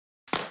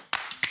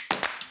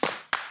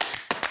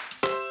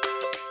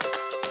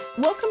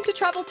Welcome to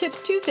Travel Tips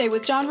Tuesday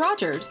with John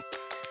Rogers.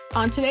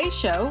 On today's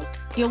show,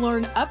 you'll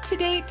learn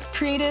up-to-date,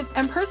 creative,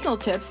 and personal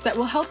tips that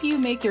will help you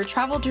make your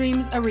travel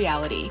dreams a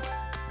reality.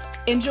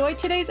 Enjoy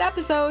today's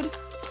episode.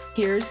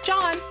 Here's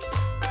John.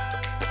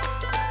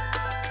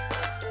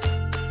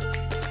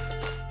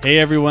 Hey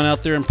everyone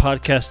out there in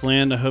podcast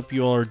land, I hope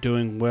you all are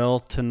doing well.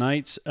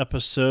 Tonight's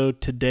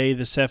episode,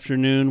 this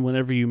afternoon,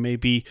 whenever you may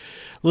be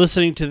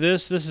listening to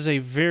this is a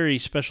very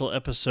special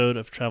episode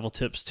of Travel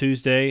Tips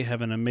Tuesday. I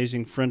have an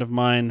amazing friend of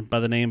mine by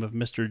the name of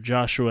Mr.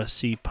 Joshua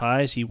C.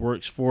 Pies. He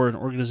works for an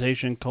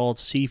organization called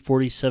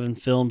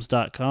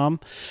C47films.com.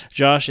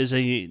 Josh is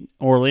an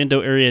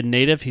Orlando area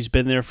native. He's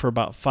been there for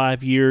about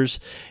 5 years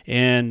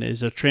and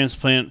is a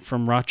transplant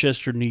from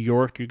Rochester, New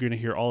York. You're going to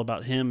hear all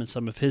about him and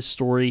some of his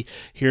story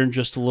here in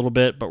just a little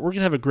bit, but we're going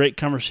to have a great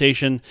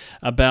conversation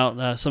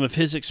about some of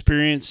his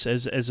experience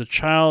as a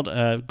child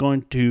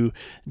going to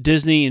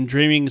Disney and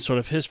dreaming, sort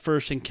of his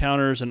first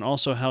encounters, and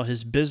also how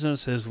his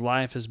business, his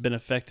life has been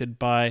affected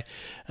by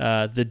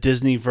the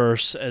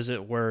Disneyverse, as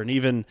it were, and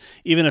even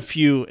a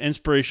few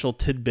inspirational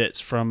tidbits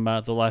from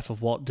the life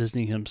of Walt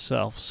Disney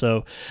himself.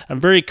 So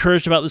I'm very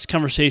encouraged about this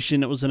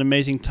conversation. It was an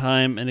amazing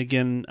time, and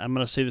again, I'm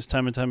going to say this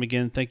time and time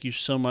again, thank you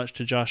so much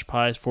to Josh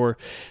Pies for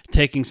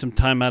taking some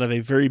time out of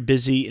a very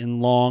busy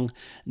and long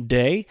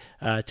day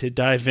to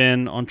dive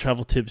in on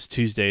Travel Tips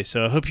Tuesday.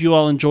 So I hope you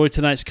all enjoy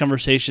tonight's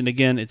conversation.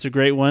 Again, it's a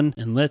great one,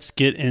 and let's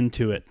get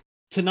into it.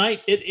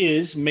 Tonight, it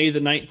is May the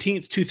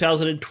 19th,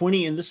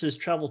 2020, and this is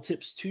Travel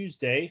Tips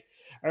Tuesday.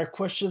 Our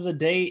question of the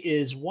day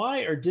is,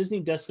 why are Disney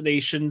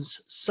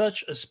destinations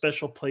such a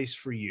special place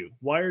for you?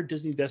 Why are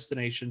Disney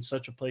destinations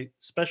such a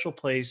special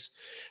place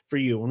for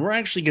you? And we're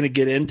actually going to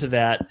get into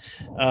that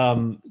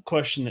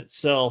question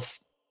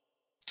itself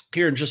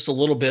here in just a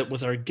little bit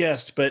with our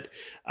guest, but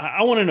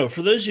I want to know,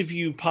 for those of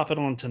you popping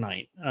on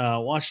tonight,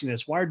 watching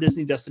this, why are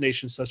Disney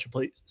destinations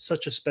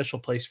such a special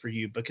place for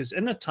you? Because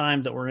in the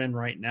time that we're in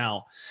right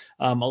now,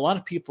 a lot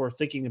of people are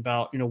thinking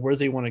about, where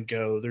they want to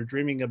go. They're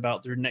dreaming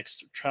about their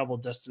next travel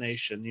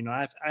destination.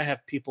 I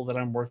have people that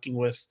I'm working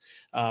with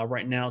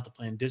right now to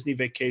plan Disney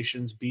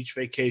vacations, beach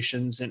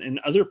vacations, and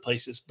other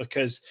places,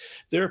 because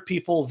there are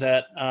people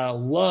that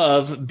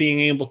love being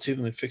able to,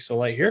 let me fix the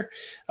light here,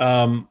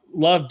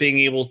 love being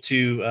able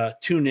to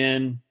tune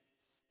in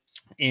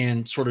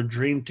and sort of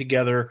dream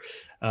together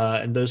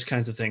and those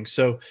kinds of things.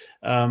 So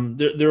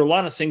there are a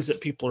lot of things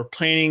that people are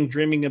planning,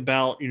 dreaming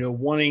about,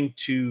 wanting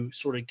to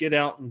sort of get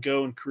out and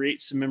go and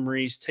create some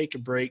memories, take a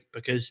break,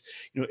 because,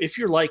 if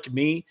you're like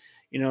me,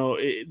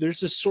 there's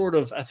this sort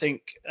of, I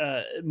think,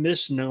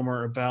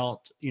 misnomer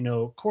about,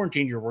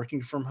 quarantine. You're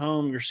working from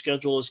home, your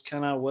schedule is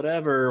kind of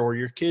whatever, or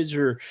your kids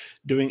are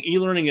doing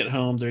e-learning at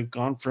home. They've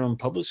gone from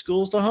public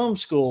schools to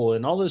homeschool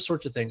and all those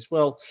sorts of things.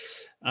 Well,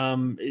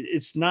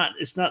 it's not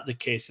the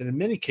case. And in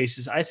many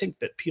cases, I think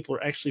that people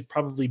are actually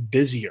probably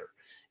busier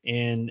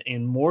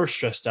and more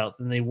stressed out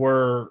than they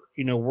were,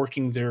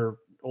 working their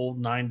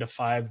old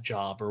 9-to-5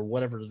 job or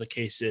whatever the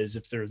case is,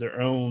 if they're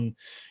their own,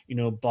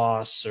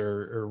 boss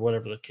or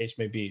whatever the case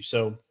may be.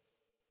 So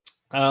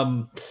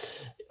on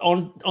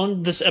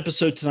this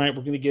episode tonight,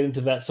 we're going to get into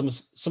that, some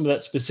of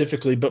that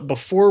specifically. But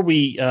before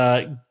we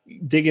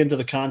dig into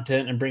the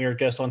content and bring our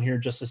guest on here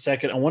in just a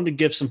second, I wanted to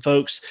give some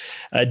folks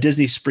a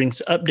Disney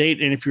Springs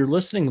update. And if you're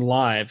listening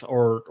live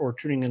or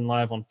tuning in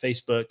live on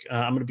Facebook,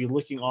 I'm going to be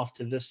looking off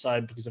to this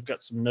side because I've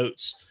got some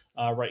notes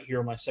right here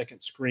on my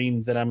second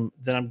screen that I'm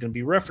going to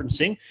be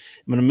referencing. I'm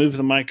going to move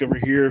the mic over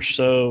here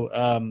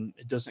so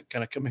it doesn't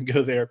kind of come and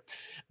go there.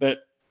 But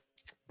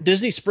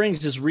Disney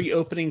Springs is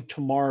reopening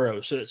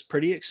tomorrow, so it's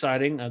pretty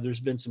exciting. There's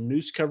been some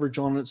news coverage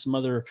on it, some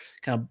other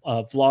kind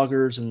of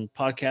vloggers and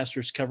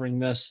podcasters covering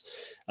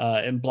this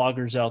and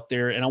bloggers out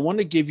there. And I want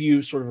to give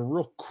you sort of a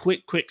real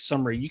quick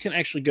summary. You can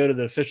actually go to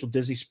the official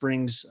Disney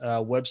Springs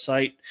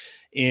website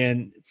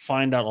and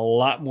find out a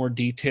lot more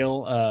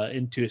detail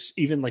into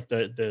even like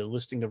the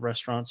listing of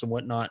restaurants and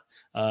whatnot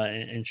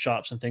and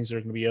shops and things that are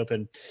going to be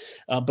open.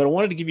 But I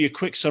wanted to give you a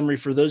quick summary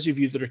for those of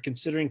you that are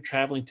considering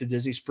traveling to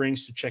Disney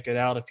Springs to check it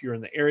out if you're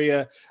in the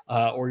area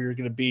or you're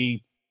going to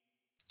be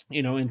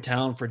in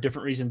town for a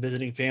different reason,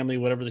 visiting family,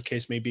 whatever the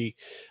case may be.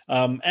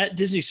 At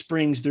Disney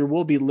Springs, there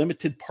will be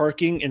limited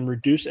parking and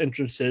reduced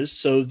entrances.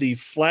 So the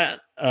flat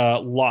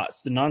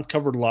lots, the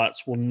non-covered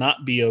lots will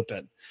not be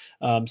open.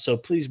 So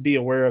please be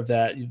aware of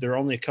that. There are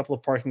only a couple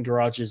of parking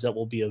garages that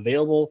will be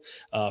available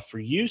for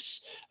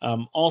use.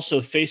 Also,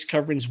 face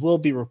coverings will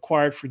be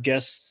required for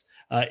guests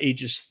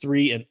ages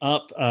 3 and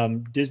up.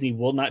 Disney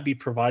will not be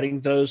providing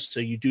those,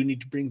 so you do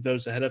need to bring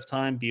those ahead of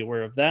time. Be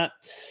aware of that.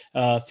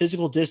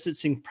 Physical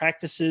distancing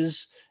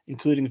practices,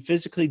 including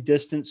physically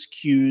distanced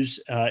queues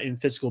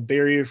and physical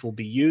barriers, will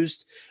be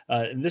used.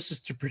 And this is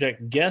to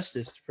protect guests,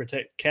 it's to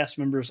protect cast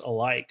members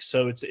alike.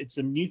 So it's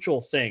a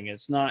mutual thing.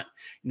 It's not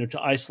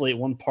to isolate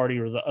one party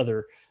or the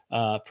other.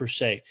 per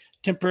se.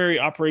 Temporary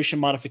operation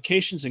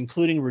modifications,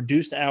 including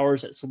reduced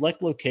hours at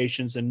select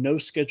locations and no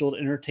scheduled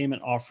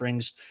entertainment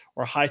offerings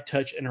or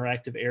high-touch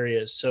interactive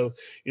areas. So,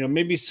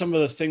 maybe some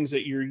of the things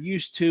that you're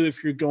used to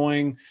if you're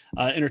going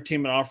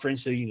entertainment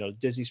offerings. So,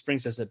 Disney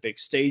Springs has a big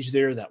stage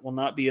there that will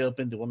not be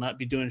open. They will not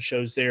be doing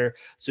shows there.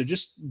 So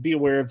just be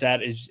aware of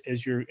that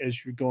as you're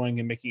going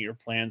and making your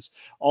plans.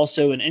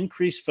 Also, an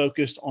increased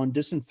focus on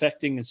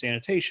disinfecting and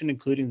sanitation,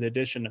 including the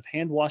addition of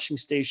hand washing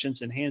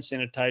stations and hand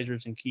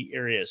sanitizers in key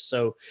areas.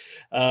 So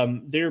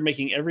they're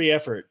making every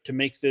effort to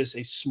make this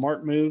a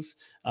smart move.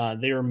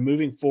 They are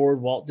moving forward.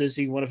 Walt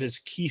Disney, one of his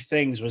key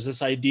things was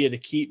this idea to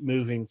keep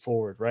moving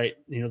forward, right?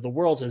 The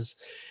world has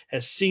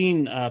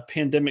seen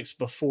pandemics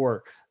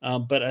before,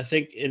 but I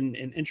think in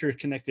an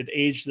interconnected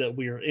age that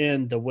we are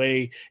in, the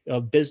way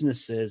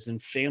businesses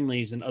and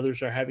families and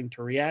others are having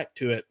to react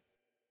to it,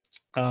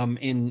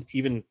 and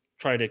even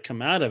try to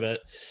come out of it,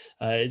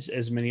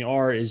 as many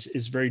are,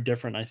 is very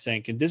different, I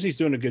think. And Disney's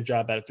doing a good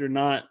job at it. They're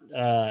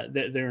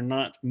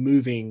not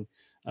moving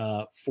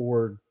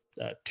forward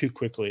too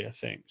quickly, I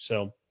think.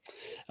 So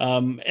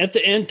at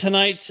the end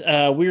tonight,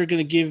 we are going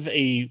to give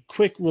a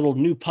quick little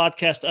new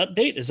podcast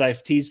update, as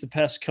I've teased the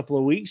past couple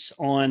of weeks,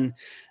 on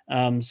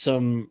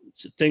some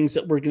things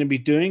that we're going to be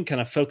doing,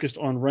 kind of focused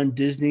on Run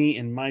Disney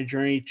and my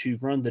journey to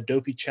run the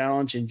Dopey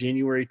Challenge in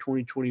January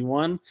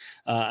 2021.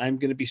 I'm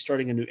going to be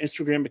starting a new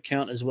Instagram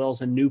account as well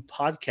as a new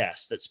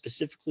podcast that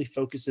specifically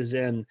focuses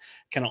in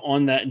kind of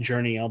on that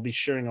journey. I'll be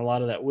sharing a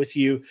lot of that with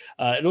you.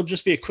 It'll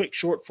just be a quick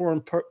short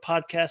form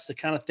podcast, the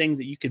kind of thing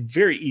that you could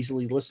very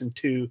easily listen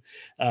to,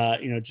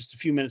 just a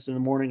few minutes in the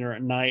morning or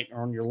at night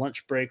or on your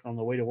lunch break or on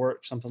the way to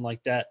work, something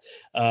like that.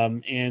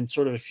 And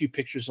sort of a few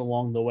pictures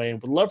along the way.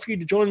 And would love for you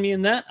to join me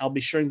in that. I'll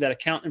be sharing that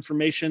account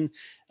information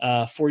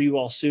for you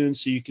all soon,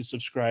 so you can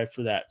subscribe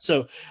for that.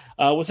 So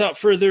without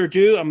further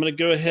ado, I'm going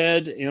to go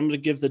ahead and I'm going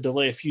to give the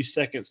delay a few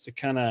seconds to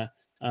kind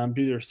of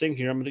do their thing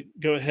here. I'm going to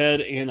go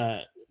ahead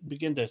and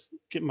begin to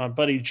get my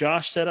buddy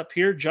Josh set up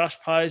here. Josh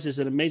Pies is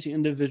an amazing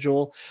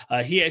individual.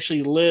 He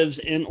actually lives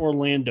in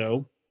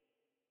Orlando.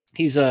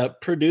 He's a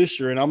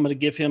producer, and I'm going to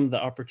give him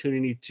the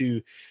opportunity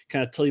to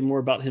kind of tell you more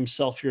about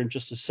himself here in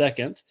just a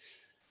second.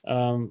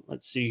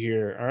 Let's see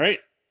here. All right.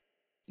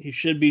 He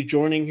should be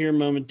joining here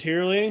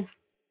momentarily.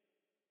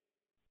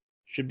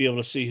 Should be able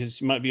to see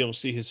might be able to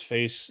see his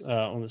face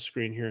on the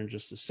screen here in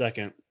just a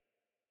second.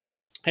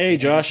 Hey,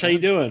 Josh, how you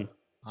doing?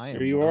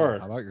 Here you are.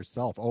 How about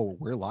yourself? Oh,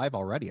 we're live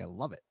already. I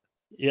love it.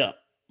 Yeah,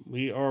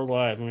 we are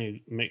live. Let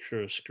me make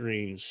sure the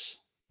screen's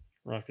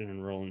rocking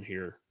and rolling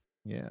here.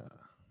 Yeah.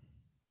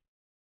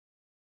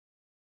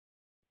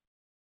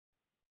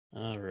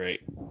 All right.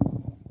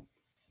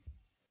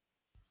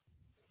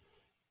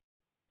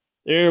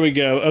 There we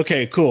go.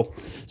 Okay, cool.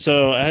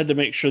 So I had to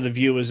make sure the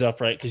view was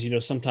up, right?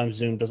 Because, sometimes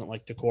Zoom doesn't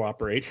like to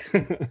cooperate.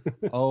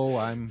 Oh,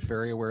 I'm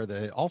very aware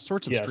that all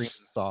sorts of streaming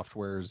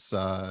softwares,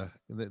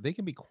 they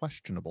can be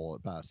questionable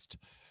at best.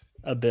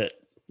 A bit.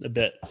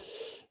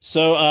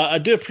 So I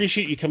do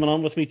appreciate you coming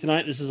on with me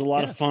tonight. This is a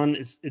lot of fun.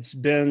 It's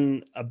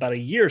been about a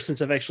year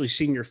since I've actually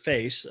seen your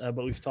face,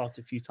 but we've talked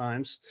a few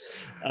times.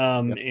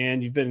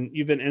 And you've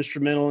been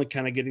instrumental in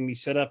kind of getting me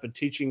set up and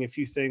teaching a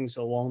few things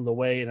along the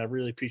way. And I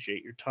really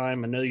appreciate your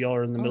time. I know y'all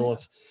are in the middle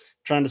of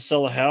trying to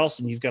sell a house,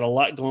 and you've got a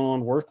lot going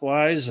on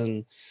work-wise.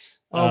 And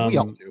we all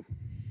do.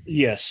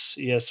 Yes,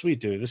 we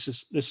do. This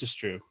is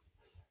true.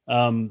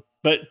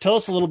 But tell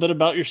us a little bit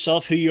about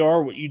yourself, who you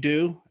are, what you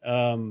do.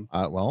 I'm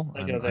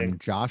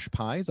Josh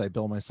Pies. I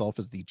bill myself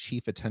as the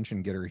chief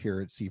attention getter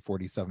here at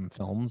C47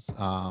 Films.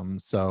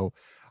 So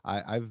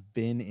I've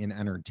been in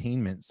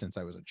entertainment since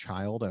I was a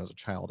child. I was a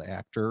child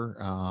actor.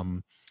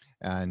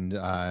 And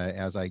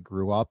as I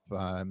grew up,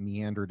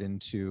 meandered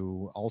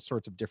into all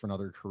sorts of different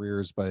other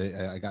careers, but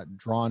I got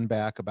drawn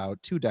back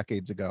about 2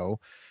 decades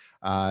ago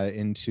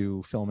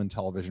into film and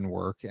television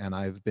work, and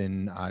I've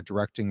been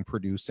directing,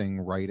 producing,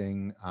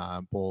 writing,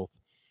 both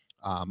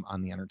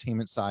on the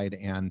entertainment side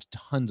and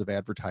tons of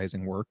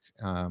advertising work.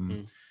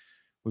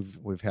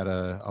 We've had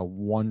a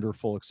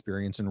wonderful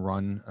experience and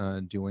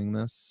run doing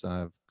this.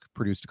 I've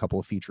produced a couple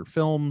of feature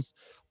films,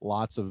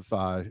 lots of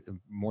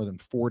more than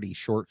 40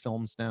 short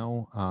films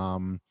now,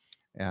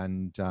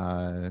 and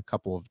a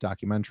couple of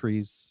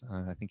documentaries.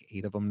 I think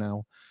 8 of them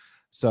now.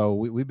 So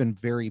we've been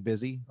very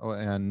busy,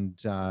 and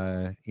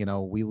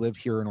we live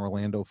here in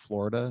Orlando,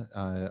 Florida,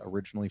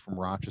 originally from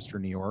Rochester,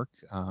 New York.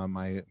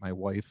 My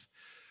wife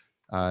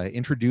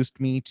introduced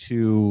me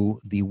to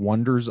the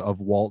wonders of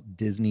Walt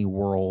Disney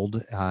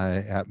World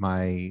at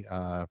it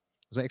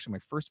was actually my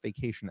first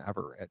vacation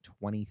ever at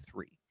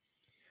 23.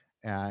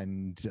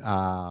 And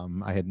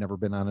I had never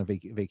been on a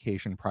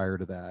vacation prior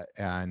to that,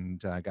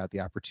 and got the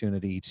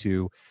opportunity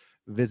to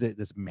visit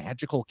this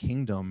magical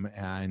kingdom,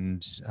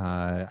 and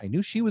I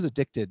knew she was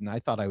addicted, and I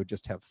thought I would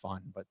just have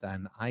fun, but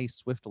then I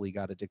swiftly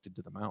got addicted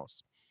to the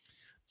mouse.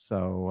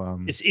 So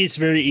it's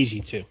very easy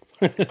too.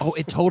 Oh,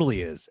 it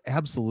totally is.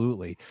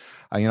 Absolutely.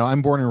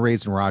 I'm born and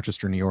raised in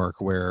Rochester, New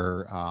York,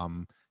 where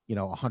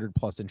 100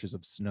 plus inches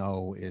of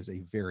snow is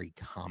a very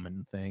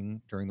common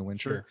thing during the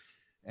winter. Sure.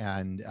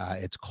 and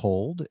it's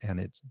cold and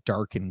it's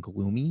dark and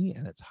gloomy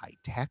and it's high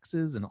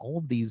taxes and all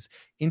of these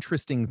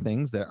interesting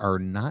things that are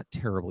not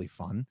terribly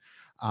fun.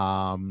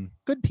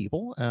 Good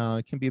people.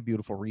 It can be a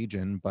beautiful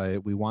region,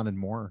 but we wanted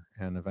more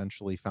and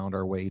eventually found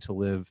our way to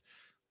live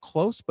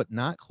close, but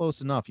not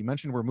close enough. You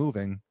mentioned we're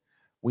moving.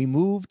 We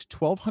moved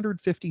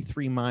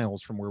 1,253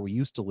 miles from where we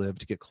used to live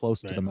to get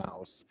close to the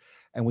mouse.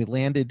 And we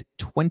landed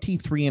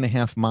 23 and a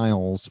half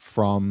miles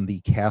from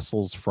the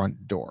castle's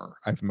front door.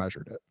 I've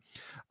measured it.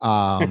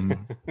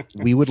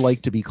 We would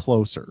like to be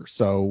closer.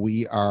 So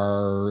we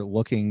are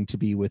looking to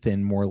be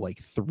within more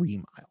like 3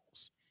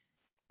 miles.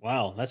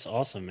 Wow. That's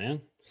awesome,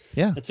 man.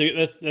 Yeah.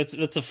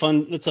 That's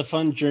a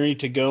fun journey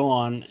to go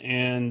on.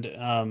 And,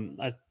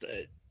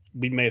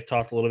 we may have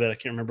talked a little bit. I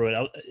can't remember what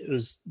it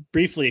was.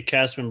 Briefly a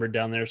cast member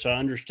down there, so I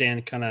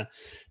understand kind of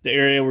the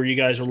area where you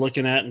guys are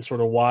looking at and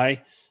sort of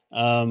why.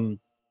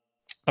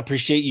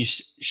 Appreciate you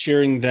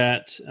sharing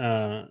that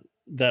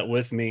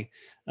with me.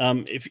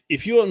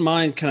 If you wouldn't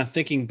mind, kind of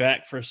thinking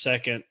back for a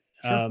second,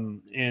 sure.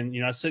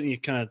 And I sent you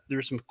there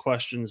were some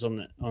questions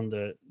on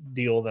the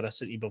deal that I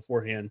sent you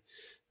beforehand.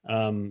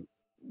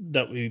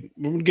 That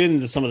we'll get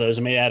into some of those.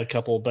 I may add a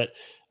couple, but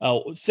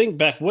think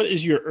back. What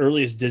is your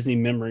earliest Disney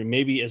memory?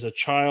 Maybe as a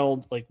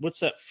child, like what's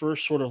that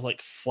first sort of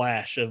like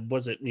flash of?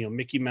 Was it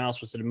Mickey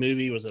Mouse? Was it a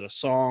movie? Was it a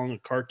song? A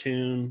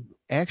cartoon?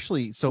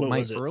 Actually, so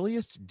my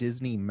earliest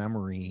Disney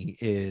memory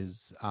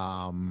is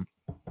and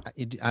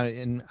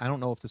I don't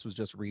know if this was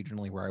just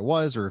regionally where I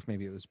was or if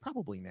maybe it was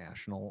probably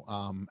national.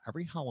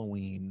 Every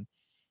Halloween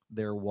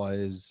there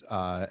was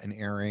an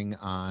airing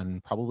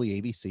on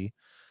probably ABC.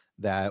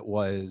 That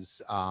was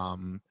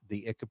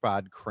the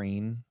Ichabod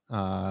Crane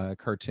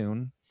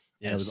cartoon.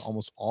 Yes. And it was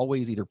almost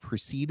always either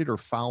preceded or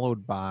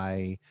followed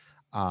by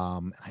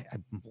I'm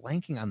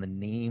blanking on the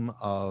name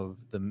of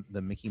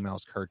the Mickey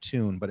Mouse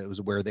cartoon, but it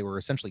was where they were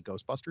essentially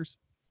Ghostbusters.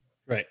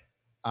 Right.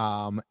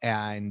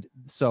 And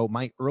so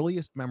my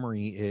earliest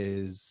memory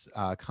is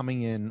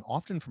coming in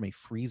often from a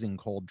freezing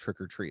cold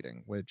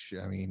trick-or-treating, which,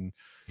 I mean,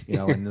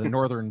 in the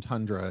northern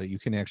tundra, you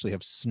can actually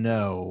have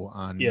snow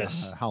on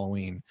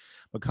Halloween.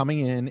 But coming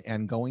in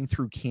and going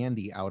through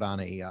candy out on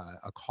a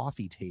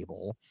coffee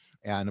table,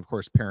 and of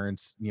course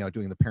parents,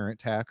 doing the parent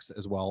tax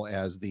as well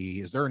as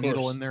is there a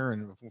needle in there?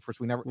 And of course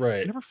we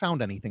never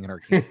found anything in our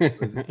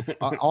candy.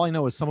 All I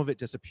know is some of it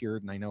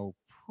disappeared, and I know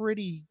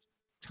pretty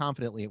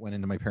confidently it went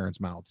into my parents'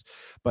 mouths.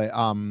 But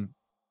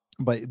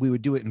we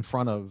would do it in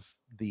front of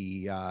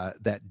the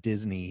that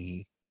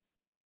Disney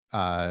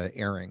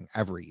airing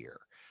every year.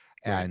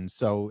 Right. And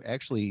so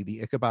actually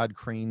the Ichabod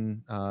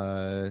Crane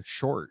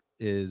short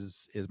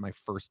is my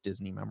first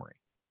Disney memory.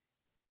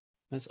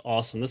 That's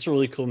awesome. That's a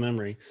really cool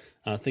memory.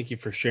 Thank you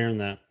for sharing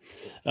that.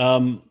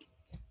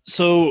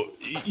 So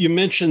you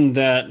mentioned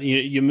that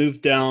you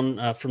moved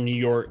down from New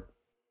York,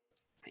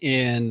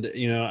 and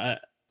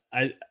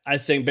I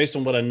think based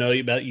on what I know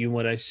about you and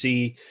what I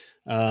see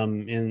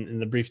in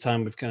the brief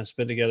time we've kind of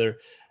spent together,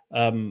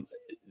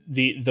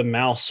 the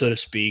mouse, so to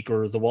speak,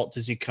 or the Walt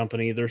Disney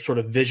Company, their sort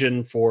of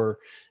vision for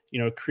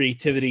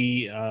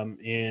creativity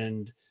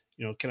and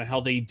kind of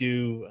how they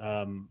do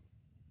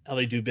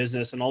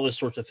business and all those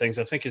sorts of things,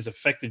 I think has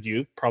affected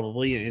you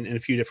probably in a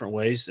few different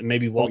ways, and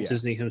maybe Walt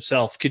Disney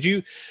himself.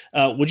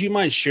 Would you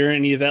mind sharing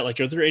any of that? Like,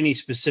 are there any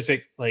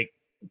specific like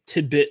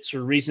tidbits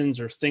or reasons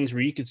or things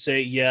where you could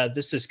say, yeah,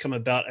 this has come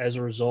about as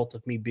a result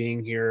of me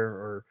being here,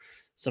 or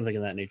something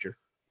of that nature?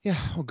 Yeah.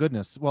 Oh,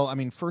 goodness. Well, I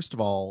mean, first of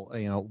all,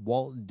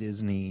 Walt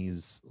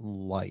Disney's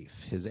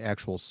life, his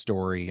actual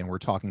story, and we're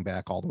talking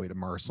back all the way to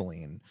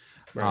Marceline,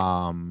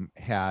 right,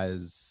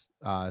 has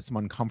some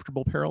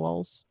uncomfortable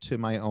parallels to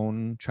my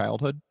own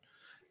childhood.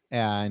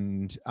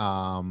 And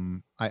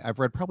I've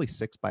read probably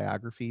 6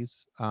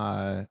 biographies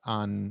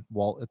on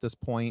Walt at this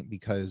point,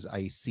 because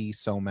I see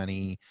so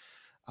many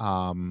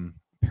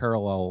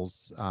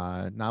parallels,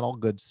 not all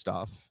good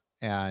stuff.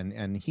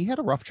 And he had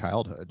a rough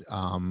childhood,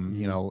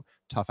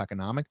 tough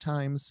economic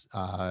times,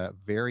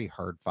 very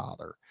hard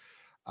father,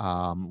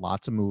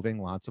 lots of moving,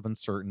 lots of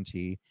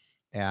uncertainty.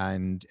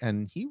 And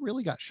he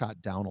really got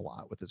shot down a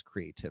lot with his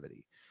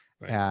creativity.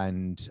 Right.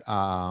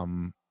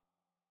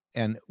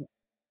 And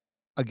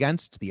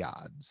against the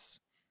odds,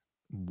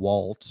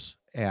 Walt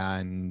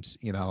and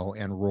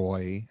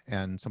Roy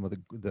and some of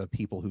the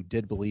people who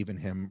did believe in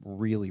him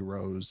really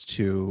rose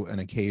to an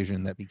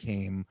occasion that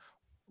became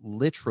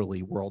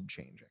literally world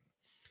changing.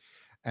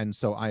 And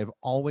so I've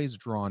always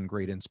drawn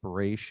great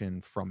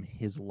inspiration from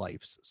his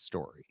life's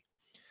story.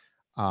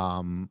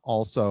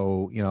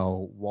 Also,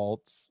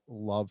 Walt's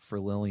love for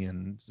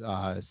Lillian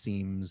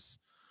seems,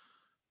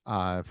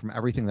 from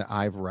everything that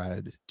I've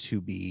read, to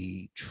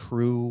be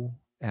true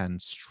and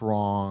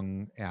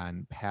strong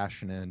and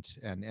passionate,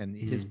 and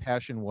his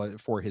passion was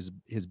for his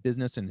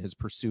business, and his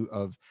pursuit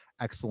of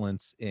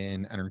excellence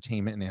in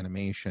entertainment and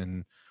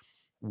animation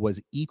was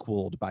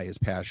equaled by his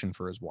passion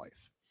for his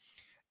wife.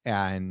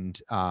 And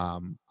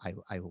I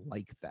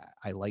like that.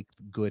 I like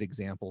good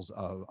examples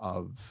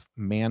of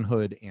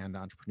manhood and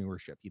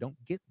entrepreneurship. You don't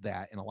get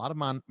that in a lot of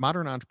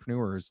modern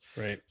entrepreneurs.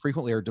 Right.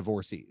 Frequently are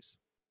divorcees.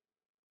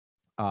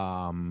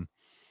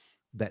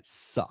 that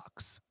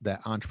sucks,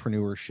 that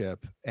entrepreneurship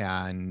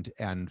and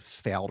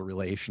failed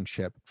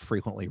relationship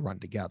frequently run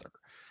together.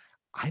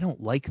 I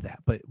don't like that.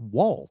 But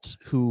Walt,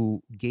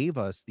 who gave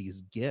us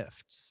these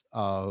gifts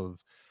of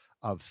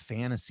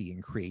fantasy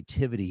and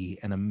creativity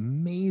and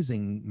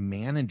amazing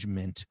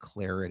management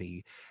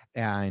clarity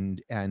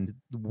and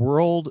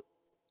world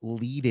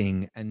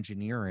leading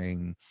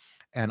engineering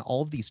and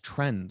all of these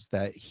trends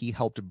that he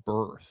helped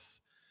birth,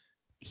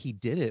 he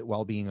did it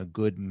while being a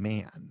good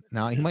man.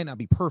 Now, he might not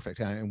be perfect,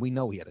 and we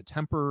know he had a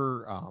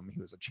temper. He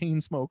was a chain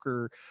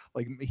smoker.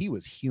 Like, he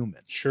was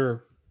human.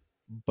 Sure.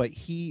 But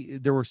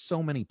there were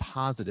so many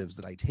positives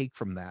that I take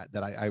from that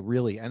I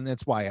really, and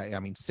that's why I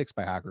mean, 6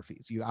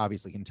 biographies, you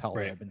obviously can tell,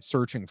 right, that I've been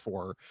searching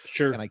for.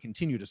 Sure. And I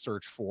continue to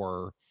search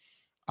for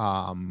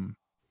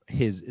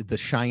the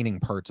shining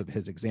parts of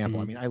his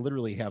example. I mean, I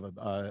literally have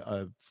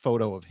a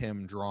photo of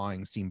him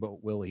drawing Steamboat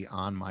Willie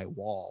on my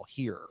wall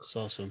here. That's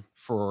awesome.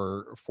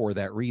 For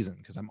that reason,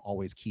 because I'm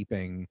always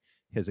keeping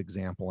his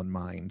example in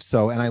mind.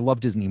 So, and I love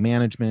Disney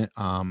management.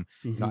 You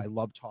know, I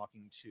love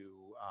talking to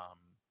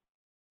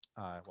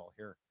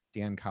here,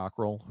 Dan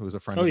Cockrell, who's a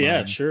friend of mine.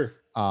 Yeah, sure.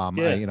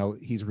 You know,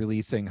 he's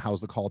releasing How's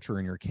the Culture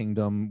in Your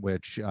Kingdom,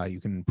 which you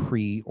can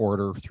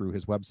pre-order through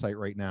his website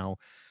right now.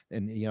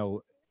 And, you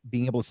know,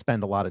 being able to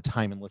spend a lot of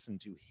time and listen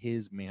to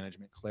his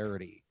management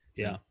clarity.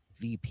 Yeah.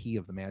 VP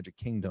of the Magic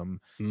Kingdom.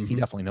 He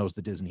definitely knows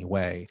the Disney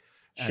way.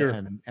 Sure.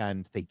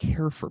 And they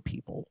care for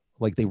people.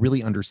 Like, they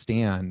really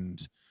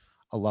understand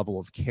a level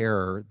of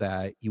care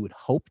that you would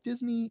hope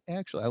Disney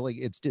actually, like,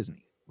 it's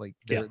Disney. Like,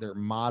 their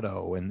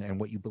motto and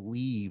what you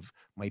believe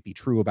might be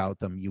true about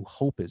them, you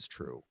hope is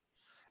true.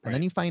 And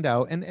then you find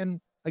out,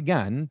 and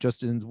again,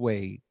 just in the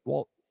way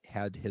Walt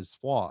had his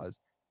flaws,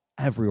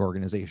 every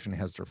organization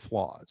has their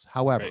flaws.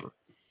 However,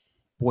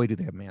 boy, do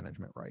they have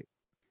management right.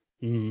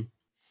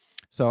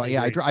 So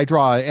I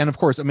draw, and of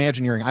course,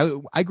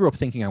 Imagineering. I grew up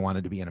thinking I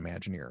wanted to be an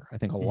Imagineer. I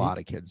think a lot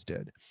of kids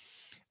did.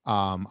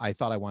 I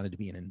thought I wanted to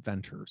be an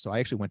inventor. So I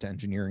actually went to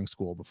engineering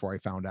school before I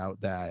found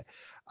out that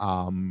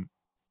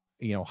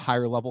you know,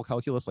 higher level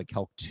calculus like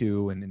Calc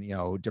 2 and, you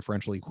know,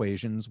 differential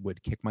equations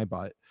would kick my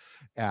butt.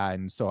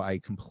 And so I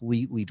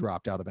completely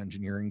dropped out of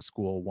engineering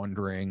school,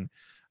 wondering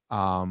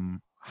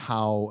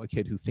how a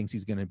kid who thinks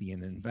he's going to be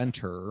an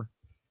inventor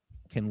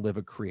can live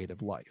a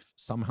creative life.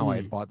 Somehow I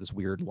had bought this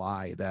weird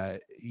lie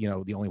that, you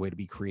know, the only way to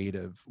be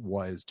creative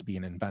was to be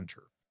an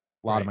inventor.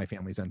 A lot of my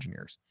family's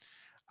engineers.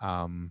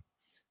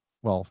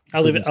 Well, I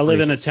live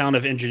in a town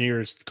of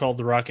engineers called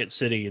the Rocket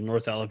City in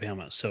North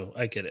Alabama, so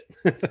I get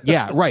it.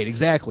 Yeah, right,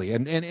 exactly.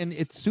 And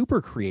it's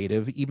super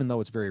creative, even though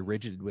it's very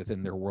rigid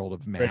within their world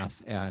of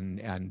math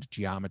and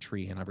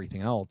geometry and everything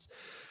else.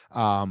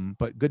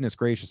 But goodness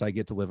gracious, I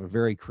get to live a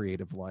very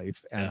creative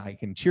life, and I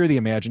can cheer the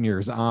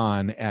Imagineers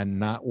on and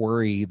not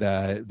worry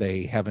that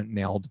they haven't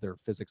nailed their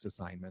physics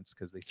assignments,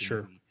 because they seem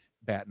to be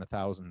batting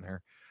 1,000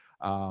 there.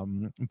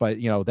 But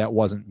you know, that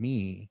wasn't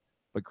me.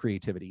 But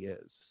creativity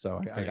is. So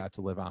I got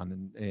to live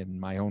on in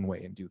my own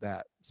way and do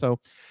that. So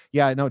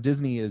yeah, no,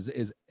 Disney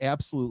is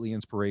absolutely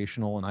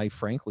inspirational. And I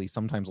frankly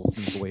sometimes will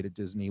sneak away to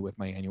Disney with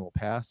my annual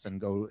pass and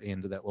go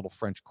into that little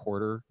French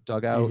Quarter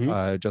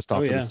dugout just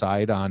off to the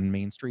side on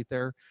Main Street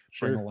there,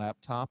 bring a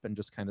laptop and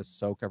just kind of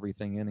soak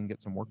everything in and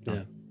get some work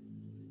done.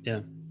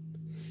 Yeah.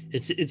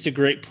 It's a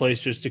great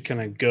place just to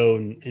kind of go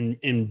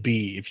and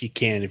be, if you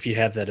can, if you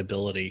have that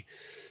ability.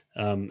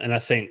 And I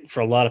think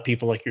for a lot of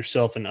people like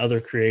yourself and other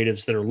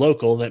creatives that are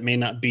local that may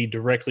not be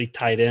directly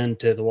tied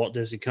into the Walt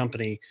Disney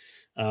Company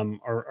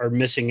are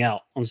missing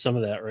out on some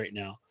of that right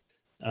now.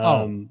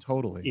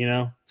 Totally. You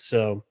know,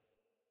 so,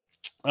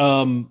 you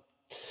know,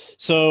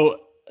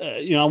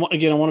 I want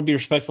to be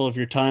respectful of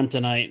your time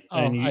tonight.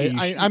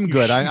 I'm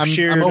good.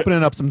 I'm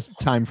opening up some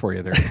time for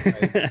you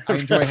there. I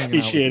enjoy hanging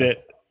out with you.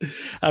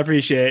 I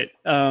appreciate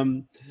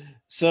it.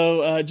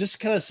 So just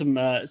kind of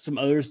some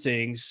other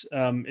things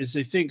is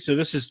I think, so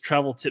this is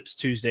Travel Tips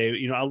Tuesday.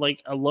 You know, I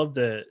like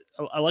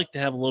to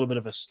have a little bit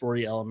of a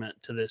story element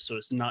to this. So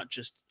it's not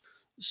just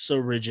so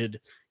rigid,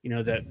 you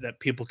know, that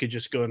people could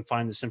just go and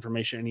find this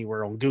information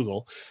anywhere on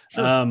Google.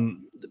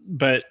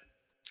 But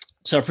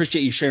so I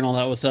appreciate you sharing all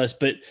that with us,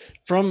 but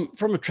from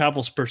a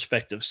travel's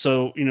perspective.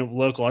 So, you know,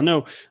 local, I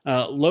know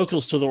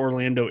locals to the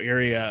Orlando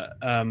area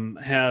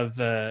have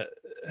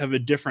a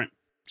different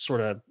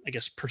sort of, I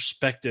guess,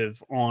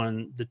 perspective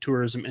on the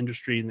tourism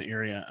industry in the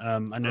area.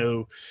 I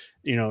know,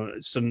 you know,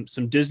 some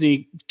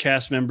Disney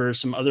cast members,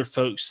 some other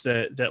folks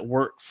that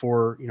work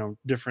for, you know,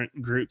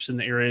 different groups in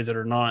the area that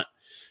are not,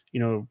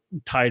 you know,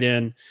 tied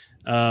in.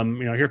 You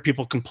know, I hear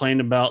people complain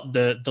about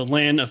the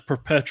land of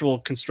perpetual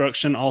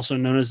construction, also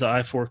known as the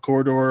I-4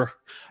 corridor,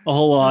 a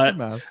whole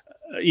lot.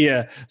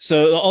 Yeah.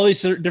 So all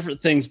these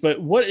different things,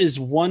 but what is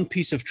one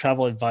piece of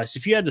travel advice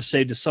if you had to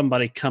say to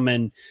somebody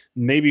coming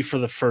maybe for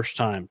the first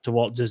time to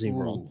Walt Disney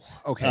World?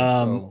 Okay.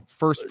 So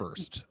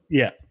first.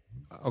 Yeah.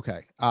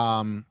 Okay.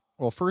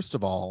 Well, first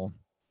of all,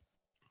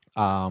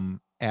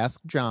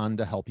 ask John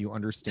to help you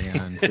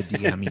understand the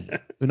DME.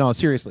 No,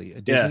 seriously,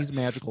 Disney's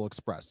Magical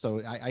Express.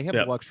 So I have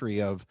the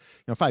luxury of,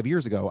 you know, 5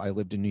 years ago, I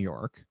lived in New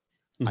York.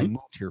 I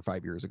moved here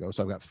 5 years ago.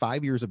 So I've got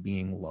 5 years of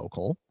being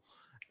local.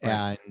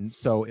 Right. And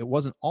so it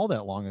wasn't all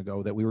that long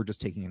ago that we were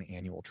just taking an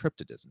annual trip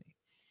to Disney.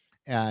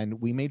 And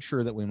we made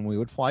sure that when we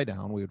would fly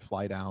down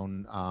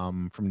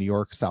from New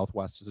York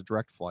Southwest as a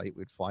direct flight.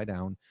 We'd fly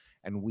down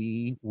and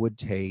we would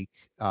take,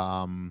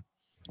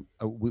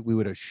 we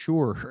would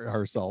assure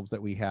ourselves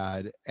that we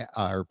had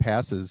our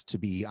passes to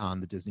be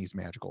on the Disney's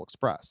Magical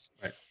Express.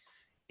 Right.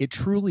 It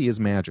truly is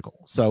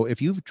magical. So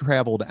if you've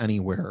traveled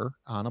anywhere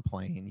on a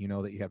plane, you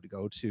know that you have to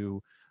go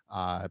to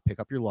pick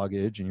up your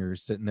luggage and you're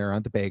sitting there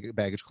on the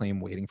baggage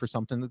claim waiting for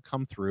something to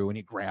come through, and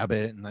you grab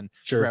it and then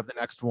grab the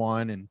next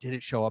one, and did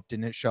it show up,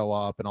 didn't it show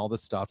up, and all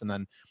this stuff. And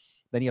then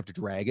you have to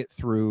drag it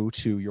through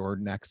to your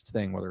next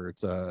thing, whether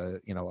it's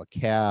a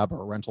cab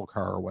or a rental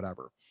car or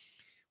whatever.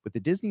 With the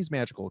Disney's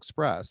Magical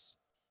Express,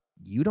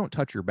 you don't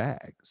touch your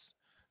bags.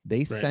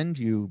 They send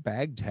you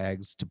bag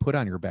tags to put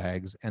on your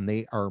bags, and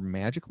they are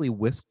magically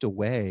whisked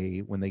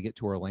away when they get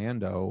to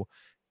Orlando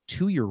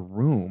to your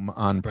room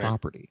on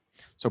property.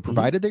 So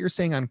provided that you're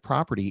staying on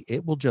property,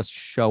 it will just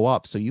show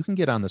up. So you can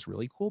get on this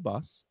really cool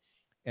bus,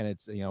 and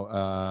it's,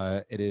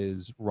 it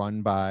is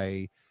run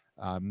by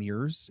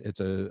Mears.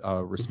 It's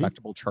a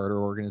respectable charter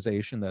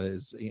organization that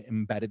is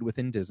embedded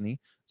within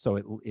Disney. So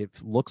it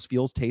looks,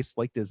 feels, tastes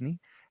like Disney.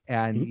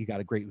 And you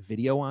got a great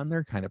video on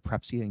there, kind of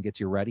preps you and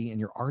gets you ready. And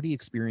you're already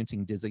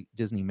experiencing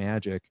Disney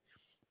magic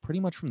pretty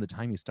much from the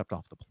time you stepped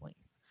off the plane.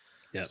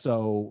 Yep.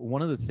 So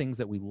one of the things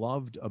that we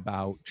loved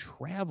about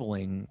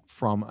traveling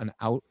from an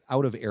out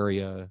of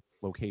area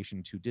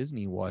location to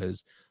Disney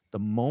was the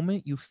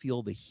moment you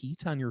feel the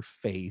heat on your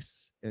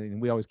face,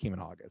 and we always came in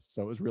August,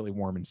 so it was really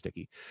warm and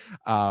sticky.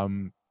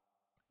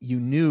 You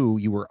knew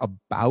you were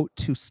about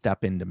to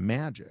step into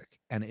magic,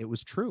 and it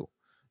was true.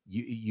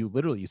 You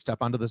literally step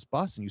onto this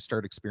bus and you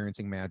start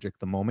experiencing magic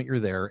the moment you're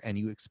there, and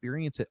you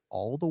experience it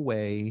all the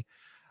way.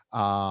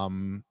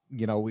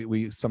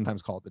 We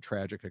sometimes call it the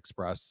Tragic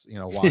Express,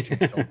 watching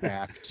it go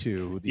back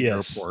to the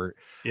airport.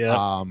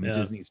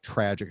 Disney's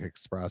Tragic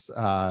Express.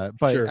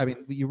 But I mean,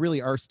 you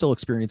really are still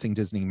experiencing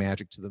Disney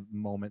magic to the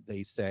moment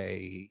they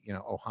say,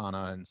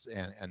 Ohana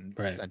and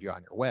send you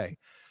on your way.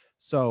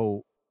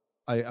 So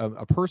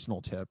a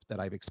personal tip that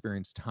I've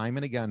experienced time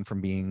and again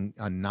from being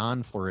a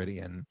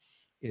non-Floridian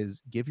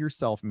is give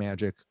yourself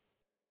magic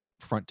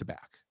front to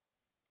back.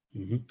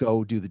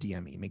 Go do the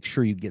DME, make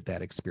sure you get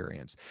that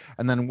experience.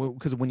 And then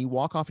because when you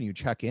walk off and you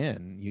check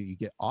in, you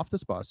get off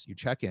this bus, you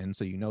check in,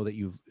 so you know that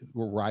you've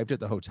arrived at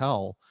the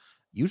hotel.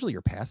 Usually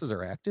your passes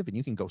are active and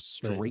you can go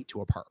straight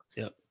to a park.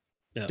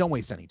 Don't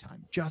waste any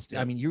time.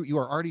 I mean, you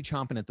are already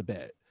chomping at the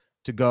bit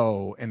to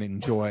go and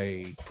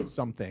enjoy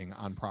something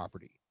on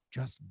property.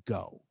 Just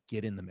go,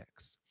 get in the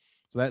mix.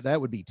 So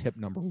that would be tip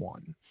number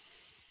one.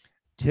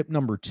 Tip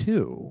number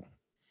two,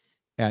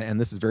 and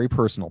this is very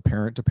personal,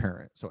 parent to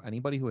parent. So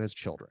anybody who has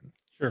children.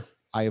 Sure.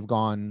 I have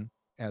gone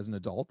as an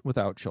adult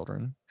without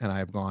children, and I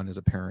have gone as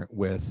a parent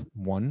with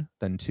 1,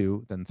 then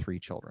 2, then 3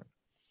 children.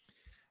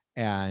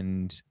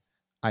 And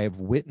I have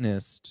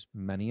witnessed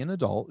many an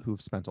adult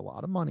who've spent a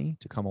lot of money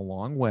to come a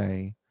long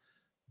way,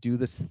 do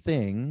this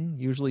thing,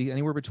 usually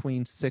anywhere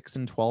between 6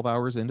 and 12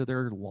 hours into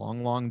their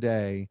long, long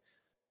day,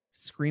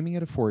 screaming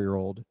at a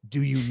 4-year-old,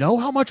 do you know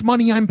how much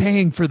money I'm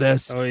paying for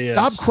this? Oh, yes.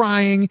 Stop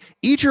crying,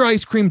 eat your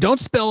ice cream, don't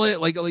spill it.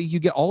 Like you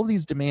get all of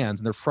these demands,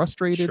 and they're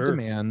frustrated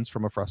demands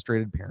from a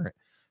frustrated parent.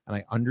 And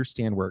I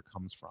understand where it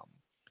comes from.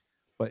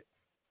 But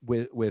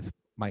with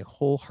my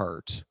whole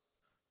heart,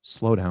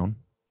 slow down.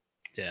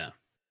 Yeah.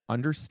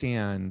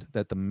 Understand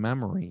that the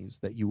memories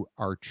that you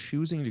are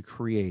choosing to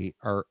create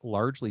are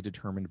largely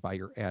determined by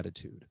your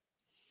attitude.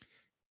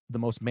 The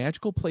most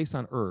magical place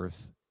on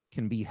earth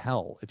can be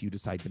hell if you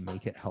decide to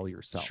make it hell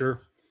yourself. Sure.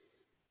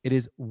 It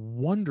is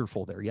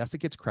wonderful there. Yes, it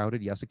gets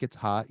crowded. Yes, it gets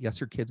hot. Yes,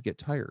 your kids get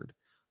tired.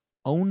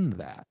 Own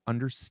that,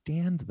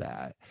 understand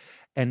that,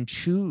 and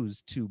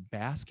choose to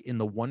bask in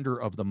the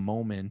wonder of the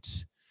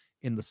moment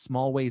in the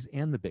small ways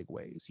and the big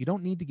ways. You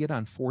don't need to get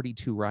on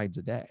 42 rides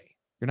a day.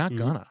 You're not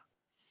gonna.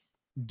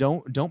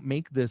 Don't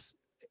make this.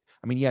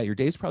 I mean, yeah, your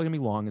day's probably gonna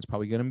be long. It's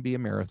probably gonna be a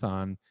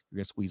marathon. You're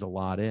gonna squeeze a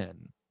lot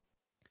in.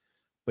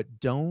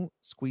 But don't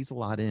squeeze a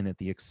lot in at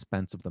the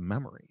expense of the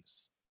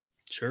memories.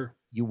 Sure.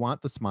 You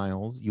want the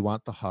smiles. You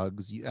want the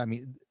hugs. I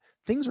mean,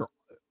 things are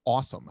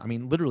awesome. I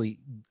mean, literally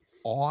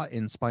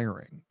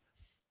awe-inspiring.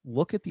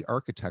 Look at the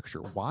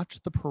architecture.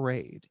 Watch the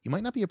parade. You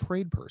might not be a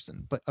parade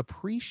person, but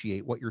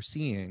appreciate what you're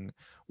seeing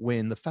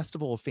when the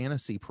Festival of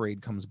Fantasy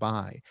parade comes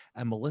by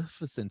and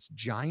Maleficent's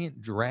giant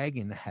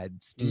dragon head,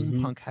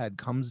 steampunk head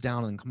comes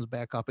down and comes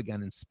back up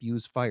again and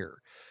spews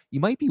fire. You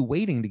might be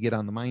waiting to get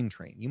on the mine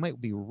train. You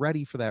might be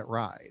ready for that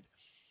ride.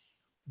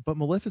 But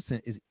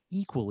Maleficent is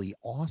equally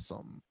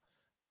awesome,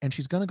 and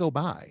she's going to go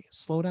by.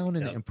 Slow down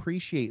and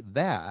appreciate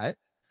that,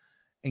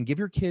 and give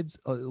your kids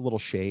a little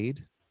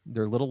shade.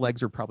 Their little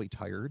legs are probably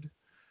tired.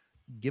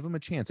 Give them a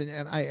chance.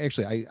 And I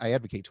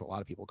advocate to a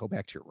lot of people, go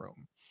back to your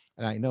room.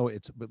 And I know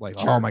it's like,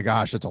 oh my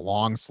gosh, it's a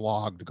long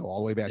slog to go all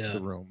the way back to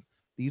the room.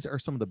 These are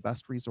some of the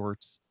best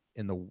resorts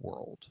in the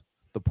world.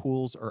 The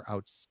pools are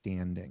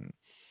outstanding.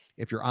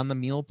 If you're on the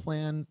meal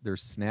plan,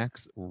 there's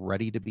snacks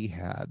ready to be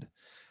had.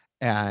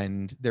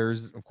 And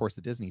there's, of course,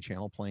 the Disney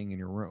Channel playing in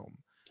your room.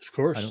 Of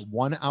course. A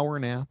 1 hour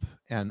nap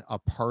and a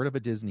part of a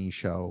Disney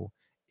show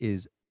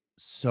is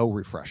so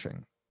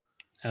refreshing.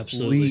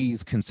 Absolutely.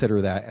 Please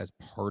consider that as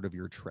part of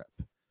your trip.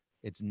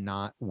 It's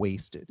not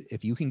wasted.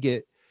 If you can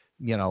get,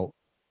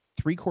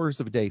 3/4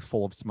 of a day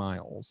full of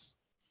smiles,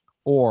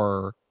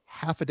 or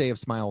half a day of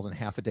smiles and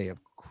half a day of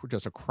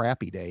just a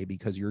crappy day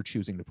because you're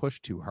choosing to push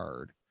too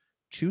hard,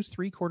 choose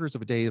 3/4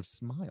 of a day of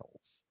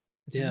smiles.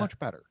 It's much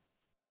better.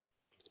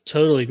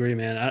 Totally agree,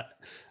 man.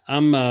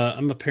 I'm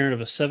a parent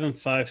of a 7,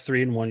 5,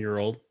 3, and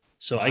 1-year-old,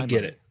 so I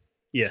get it.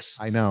 Yes,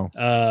 I know.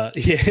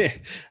 Yeah,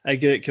 I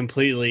get it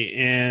completely.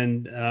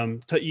 And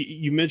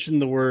you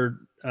mentioned the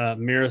word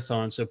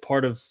marathon. So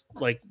part of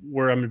like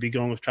where I'm going to be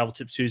going with Travel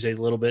Tips Tuesday a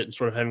little bit, and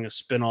sort of having a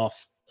spinoff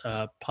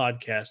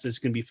podcast, is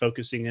going to be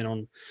focusing in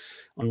on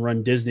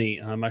Run Disney.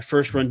 My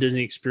first Run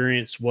Disney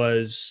experience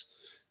was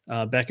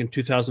back in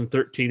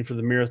 2013 for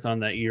the marathon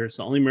that year. It's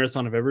the only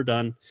marathon I've ever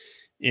done.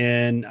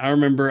 And I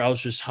remember I was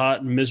just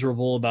hot and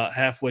miserable about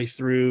halfway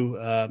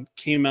through,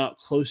 came out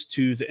close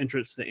to the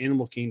entrance to the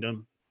Animal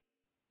Kingdom.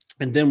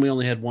 And then we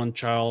only had one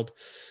child,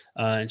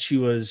 and she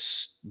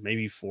was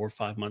maybe 4 or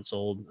 5 months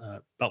old,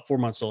 about 4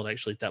 months old,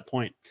 actually, at that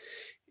point.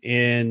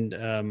 And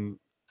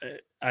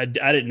I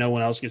didn't know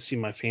when I was going to see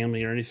my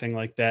family or anything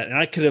like that. And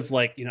I could have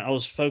I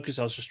was focused.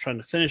 I was just trying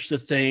to finish the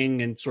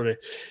thing and sort of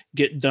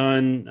get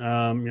done.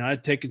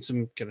 I'd taken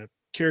some kind of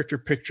character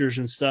pictures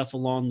and stuff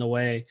along the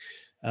way.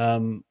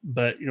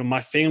 But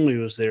my family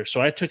was there.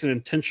 So I took an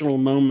intentional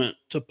moment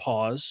to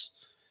pause,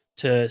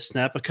 to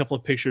snap a couple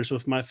of pictures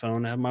with my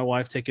phone, have my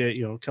wife take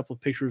a couple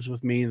of pictures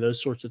with me,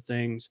 those sorts of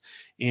things.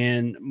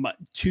 And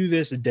to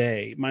this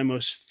day, my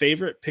most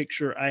favorite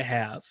picture I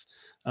have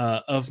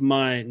of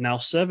my now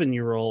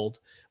 7-year-old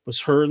was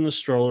her in the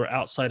stroller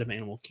outside of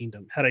Animal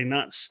Kingdom. Had I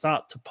not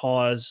stopped to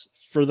pause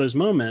for those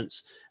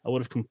moments, I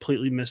would have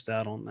completely missed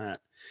out on that.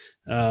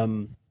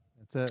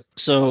 That's it.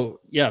 So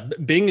yeah,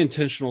 being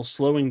intentional,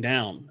 slowing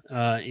down,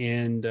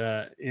 and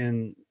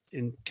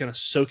kind of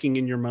soaking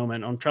in your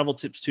moment. On Travel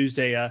Tips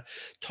Tuesday, I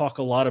talk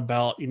a lot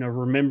about,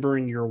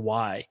 remembering your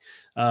why,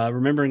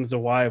 remembering the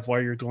why of why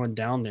you're going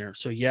down there.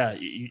 So yeah,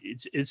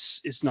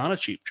 it's not a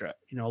cheap trip.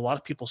 A lot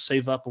of people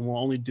save up and will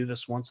only do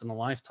this once in a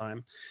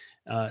lifetime.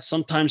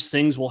 Sometimes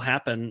things will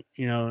happen,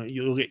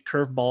 you'll get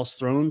curveballs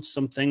thrown,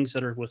 some things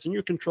that are within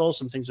your control,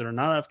 some things that are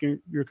not out of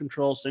your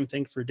control. Same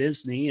thing for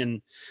Disney.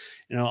 And,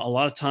 a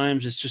lot of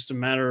times it's just a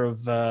matter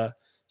of,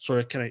 sort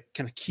of kind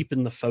of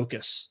keeping the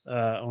focus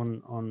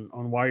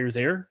on why you're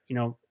there.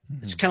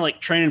 It's kind of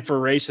like training for a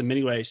race in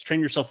many ways.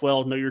 Train yourself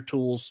well, know your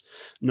tools,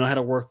 know how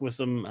to work with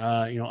them.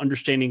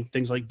 Understanding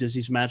things like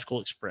Disney's Magical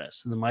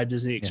Express and the My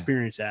Disney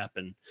Experience app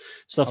and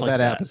stuff like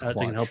that. I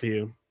think can help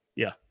you.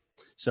 Yeah.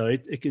 So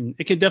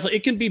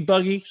it can be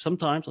buggy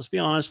sometimes. Let's be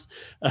honest.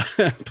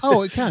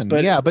 It can.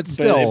 But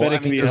still,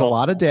 there's a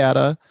lot of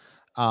data.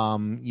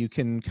 You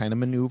can kind of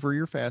maneuver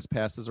your fast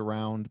passes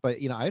around, but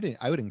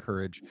I would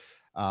encourage.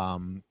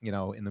 In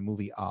the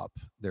movie Up,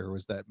 there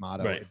was that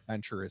motto,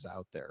 adventure is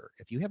out there.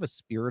 If you have a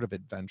spirit of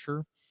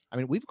adventure,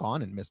 we've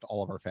gone and missed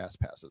all of our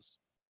fast passes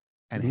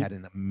and had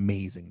an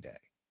amazing day.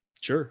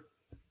 Sure.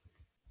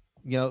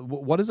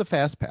 What is a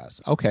fast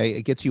pass? Okay,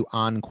 it gets you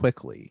on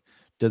quickly.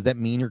 Does that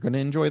mean you're going to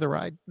enjoy the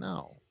ride?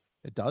 No,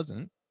 it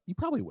doesn't. You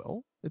probably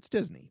will. It's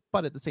Disney.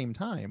 But at the same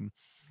time,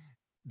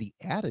 the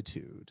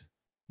attitude,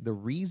 the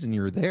reason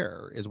you're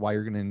there is why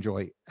you're going to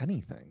enjoy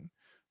anything.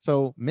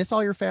 So miss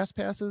all your fast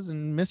passes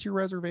and miss your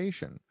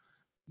reservation.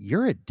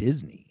 You're at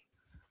Disney.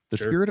 The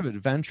spirit of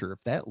adventure, if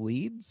that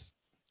leads,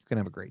 you're going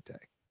to have a great day.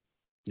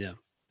 Yeah,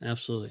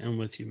 absolutely. I'm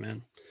with you,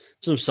 man.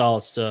 Some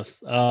solid stuff.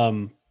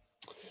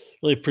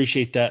 Really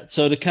appreciate that.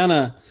 So to kind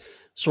of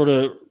sort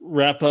of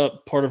wrap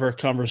up part of our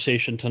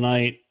conversation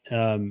tonight,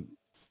 and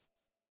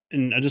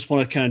I just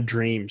want to kind of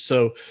dream.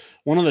 So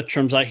one of the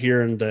terms I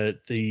hear in the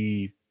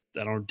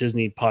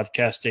Disney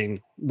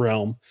podcasting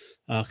realm,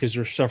 because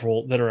there's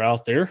several that are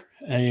out there,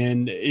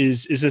 and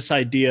is this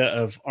idea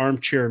of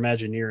armchair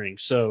Imagineering.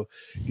 So,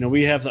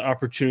 we have the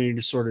opportunity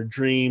to sort of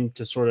dream,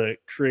 to sort of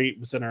create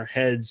within our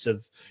heads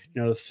of,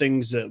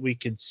 things that we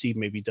could see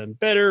maybe done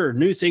better, or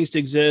new things to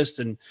exist,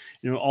 and,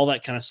 all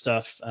that kind of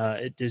stuff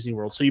at Disney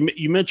World. So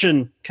you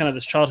mentioned kind of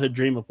this childhood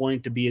dream of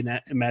wanting to be an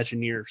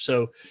Imagineer.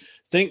 So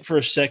think for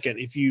a second,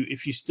 if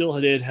you still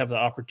did have the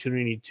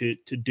opportunity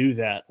to do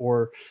that,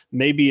 or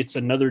maybe it's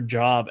another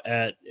job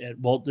at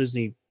Walt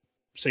Disney,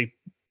 say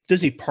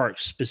Disney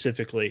parks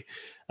specifically,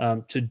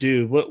 to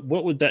do,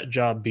 what would that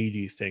job be, do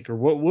you think? Or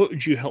what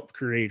would you help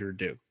create or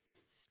do?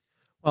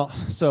 Well,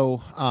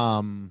 so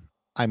I'm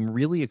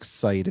really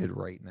excited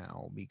right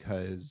now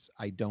because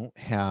I don't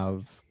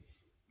have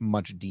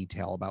much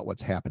detail about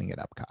what's happening at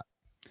Epcot.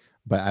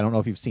 But I don't know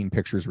if you've seen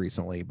pictures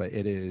recently, but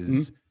it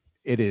is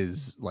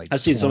like,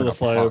 I've seen some of the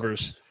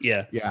flyovers.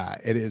 Yeah.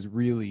 It is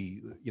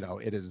really,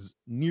 it is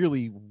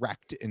nearly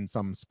wrecked in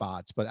some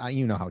spots, but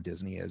how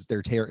Disney is.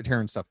 They're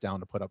tearing stuff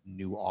down to put up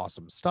new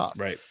awesome stuff.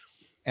 Right.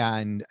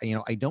 And,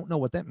 I don't know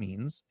what that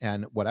means.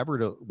 And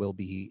whatever it will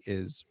be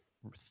is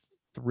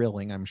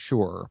thrilling, I'm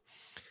sure.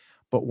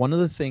 But one of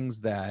the things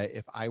that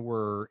if I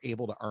were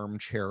able to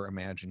armchair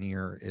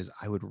Imagineer is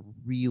I would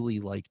really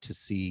like to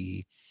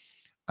see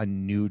a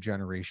new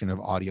generation of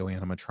audio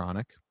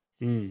animatronic.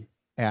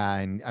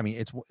 And I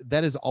mean,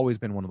 that has always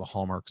been one of the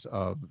hallmarks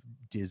of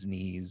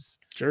Disney's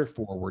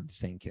forward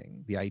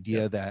thinking. The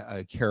idea that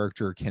a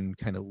character can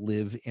kind of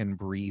live and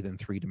breathe in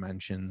 3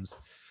 dimensions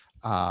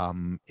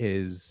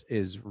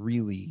is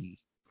really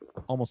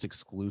almost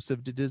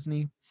exclusive to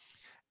Disney.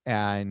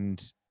 And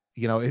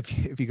you know,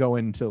 if you go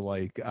into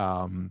like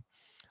Hall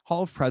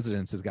of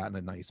Presidents has gotten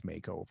a nice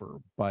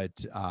makeover, but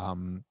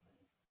I'm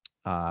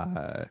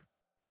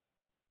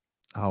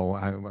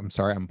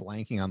sorry, I'm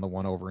blanking on the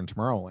one over in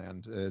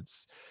Tomorrowland.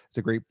 It's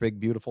a great big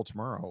beautiful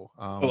tomorrow.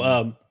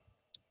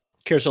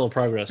 Carousel of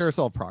Progress.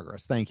 Carousel of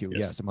Progress. Thank you.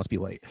 Yes, it must be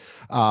late.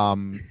 For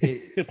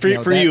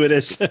you it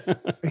is.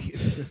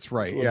 That's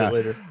right. Yeah.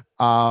 Later.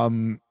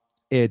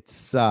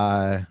 It's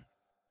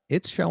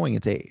showing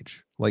its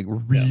age. Like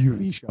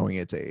really showing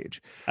its age.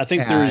 I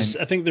think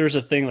there's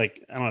a thing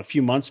like, I don't know, a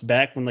few months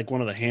back when like one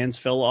of the hands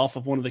fell off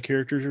of one of the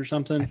characters or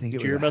something. I think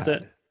Did you hear about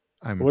that?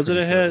 Was it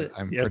a head?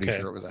 I'm pretty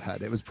sure it was a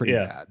head. It was pretty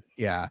bad.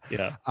 Yeah.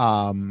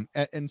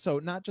 And so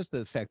not just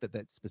the fact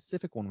that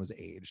specific one was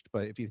aged,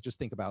 but if you just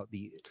think about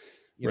the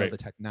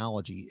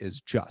technology is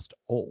just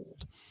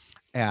old.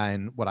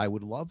 And what I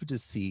would love to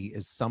see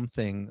is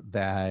something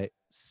that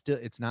still,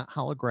 it's not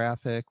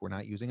holographic. We're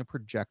not using a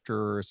projector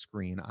or a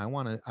screen. I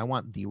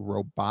want the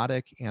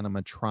robotic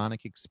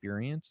animatronic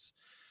experience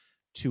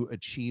to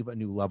achieve a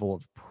new level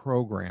of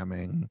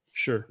programming.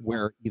 Sure.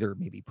 Where either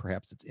maybe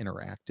perhaps it's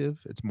interactive,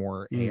 it's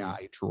more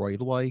AI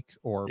droid-like,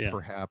 or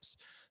perhaps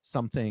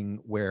something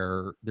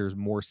where there's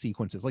more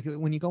sequences. Like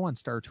when you go on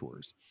Star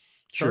Tours.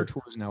 Star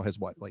Tours now has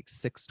what, like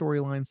 6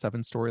 storylines,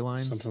 7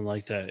 storylines, something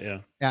like that. Yeah.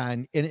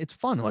 And it's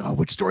fun. Like, oh,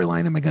 which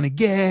storyline am I going to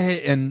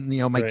get? And,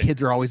 you know, my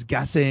kids are always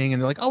guessing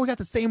and they're like, oh, we got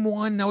the same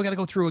one. Now we got to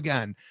go through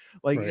again.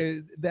 Like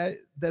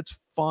that's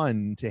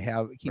fun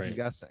to keep you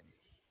guessing.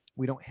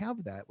 We don't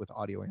have that with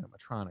audio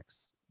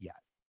animatronics yet.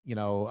 You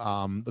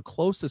know, the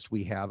closest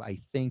we have,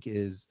 I think,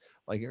 is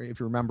like,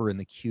 if you remember in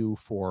the queue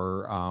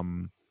for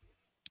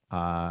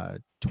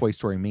Toy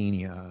Story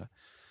Mania,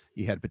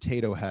 you had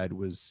Potato Head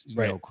was you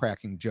know,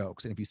 cracking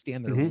jokes, and if you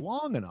stand there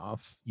long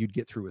enough, you'd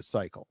get through a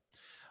cycle.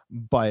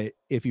 But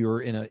if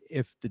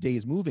if the day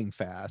is moving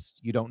fast,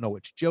 you don't know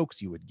which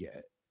jokes you would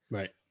get.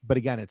 Right. But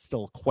again, it's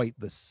still quite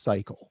the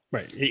cycle.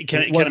 Right. It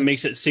kind of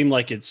makes it seem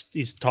like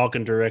he's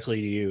talking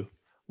directly to you.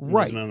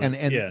 Right.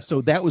 And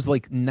so that was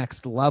like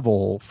next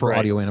level for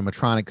audio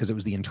animatronic, because it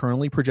was the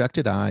internally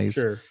projected eyes.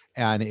 Sure.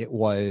 And it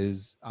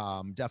was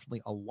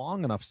definitely a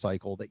long enough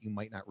cycle that you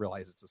might not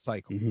realize it's a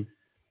cycle.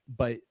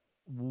 But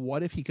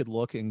what if he could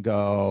look and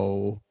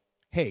go,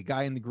 hey,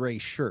 guy in the gray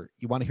shirt,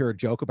 you want to hear a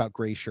joke about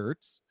gray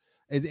shirts?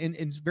 And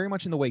it's very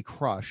much in the way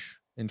Crush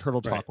in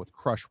Turtle Talk with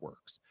Crush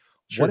works.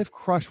 What if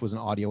Crush was an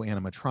audio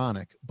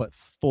animatronic, but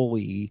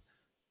fully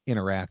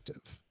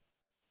interactive?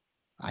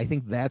 I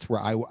think that's where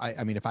I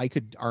mean, if I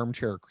could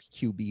armchair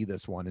QB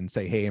this one and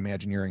say, hey,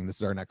 Imagineering, this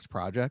is our next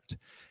project.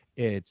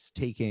 It's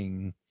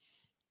taking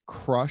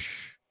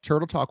Crush,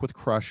 Turtle Talk with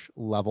Crush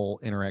level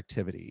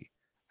interactivity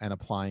and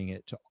applying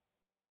it to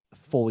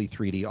fully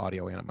 3D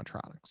audio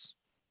animatronics.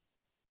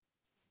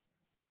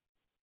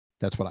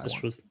 That's what I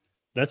want.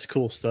 That's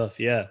cool stuff.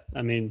 Yeah.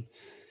 I mean,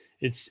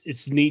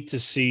 it's neat to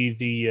see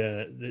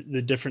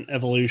the different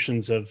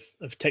evolutions of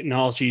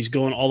technologies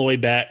going all the way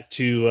back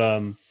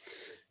to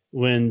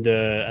when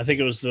I think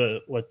it was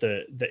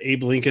the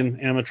Abe Lincoln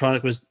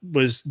animatronic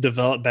was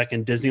developed back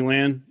in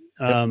Disneyland.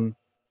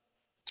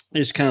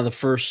 Is kind of the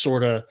first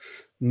sort of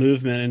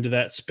movement into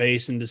that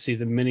space, and to see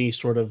the many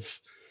sort of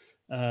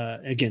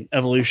again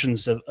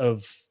evolutions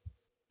of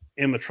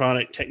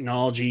animatronic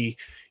technology,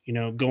 you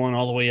know, going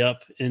all the way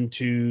up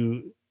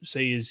into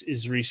say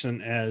as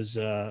recent as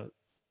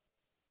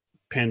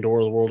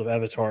Pandora, the World of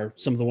Avatar,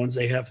 some of the ones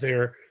they have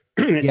there.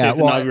 The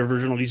Naga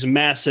version of these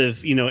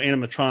massive, you know,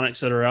 animatronics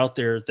that are out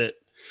there that,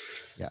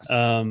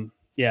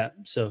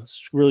 so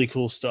it's really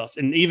cool stuff.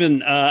 And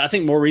even, I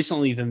think more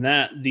recently than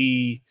that,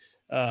 the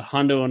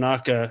Hondo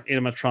Ohnaka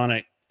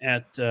animatronic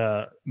at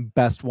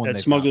best one at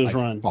Smuggler's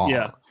Run. Far.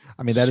 Yeah.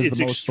 I mean, that is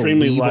the most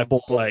extremely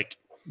lifelike.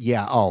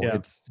 Yeah. Oh,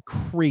 it's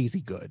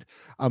crazy good.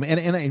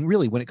 And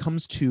really, when it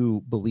comes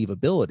to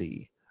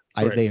believability,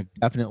 they have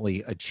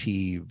definitely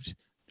achieved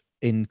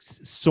in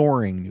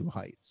soaring new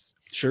heights.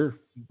 Sure.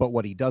 But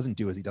what he doesn't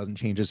do is he doesn't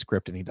change his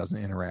script and he doesn't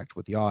interact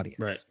with the audience.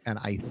 Right. And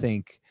I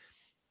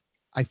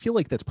feel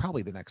like that's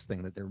probably the next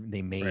thing that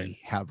they may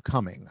have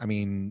coming. I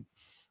mean,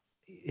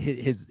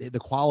 the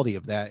quality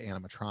of that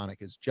animatronic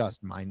is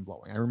just mind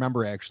blowing. I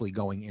remember actually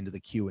going into the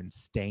queue and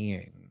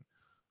staying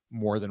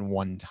more than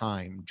one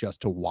time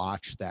just to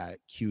watch that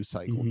queue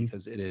cycle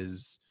because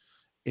it's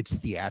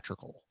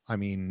theatrical. I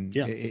mean,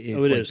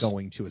 it's like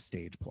going to a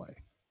stage play.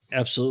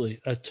 Absolutely.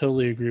 I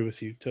totally agree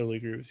with you.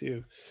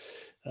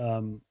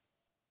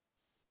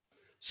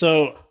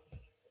 So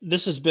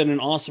this has been an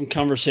awesome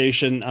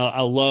conversation.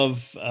 I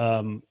love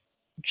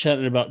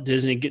chatting about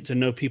Disney, get to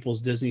know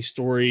people's Disney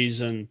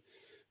stories. And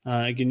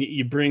Again,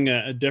 you bring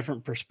a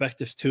different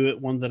perspective to it,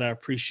 one that I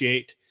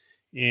appreciate.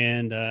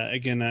 And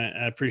again,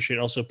 I appreciate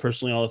also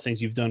personally all the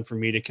things you've done for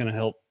me to kind of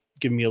help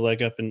give me a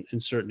leg up in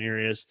certain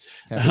areas.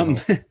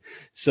 But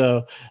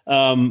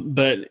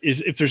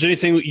if there's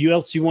anything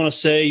else you want to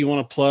say, you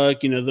want to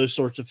plug, those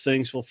sorts of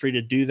things, feel free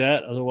to do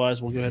that.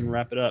 Otherwise, we'll go ahead and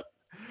wrap it up.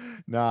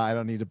 No, I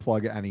don't need to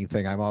plug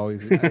anything. I'm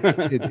always,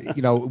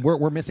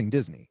 we're missing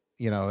Disney.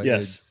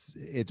 Yes.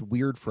 It's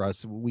weird for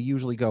us. We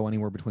usually go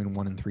anywhere between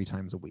 1 and 3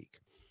 times a week.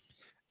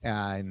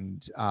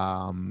 And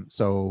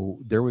so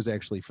there was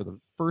actually, for the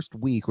first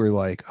week, we were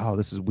like, oh,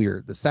 this is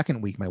weird. The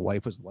second week, my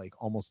wife was like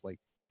almost like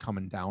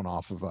coming down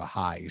off of a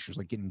high. She was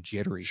like getting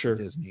jittery for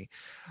Disney.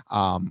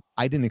 I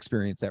didn't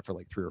experience that for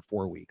like 3 or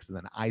 4 weeks. And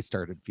then I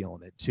started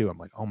feeling it too. I'm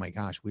like, oh my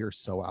gosh, we are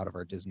so out of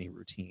our Disney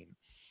routine.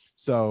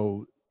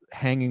 So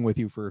hanging with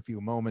you for a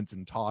few moments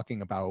and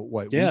talking about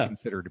what we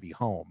consider to be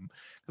home,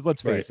 because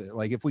let's face it,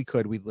 like if we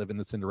could, we'd live in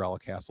the Cinderella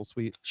Castle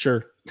suite.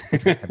 Sure.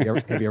 Have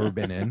you ever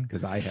been in?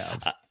 Because I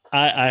have.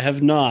 I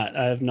have not.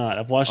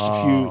 I've watched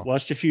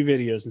a few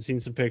videos and seen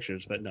some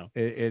pictures, but no.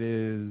 It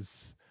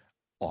is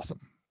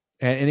awesome.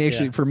 And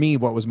actually, for me,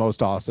 what was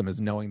most awesome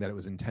is knowing that it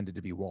was intended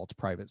to be Walt's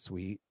private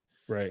suite.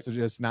 Right. So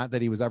just not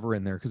that he was ever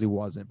in there, because he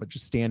wasn't, but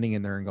just standing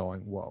in there and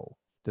going, whoa,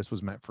 this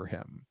was meant for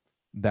him.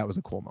 That was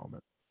a cool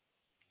moment.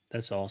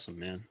 That's awesome,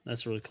 man.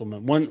 That's a really cool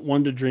moment.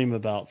 One to dream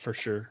about for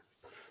sure.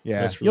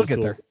 Yeah, really you'll get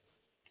there.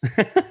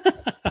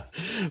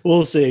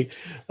 We'll see.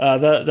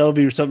 That'll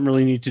be something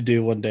really neat to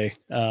do one day,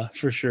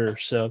 for sure.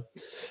 So,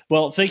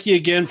 well, thank you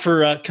again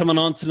for coming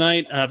on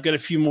tonight. I've got a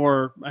few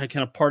more kind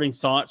of parting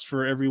thoughts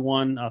for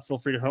everyone. Feel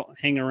free to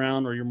hang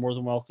around, or you're more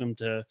than welcome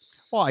to.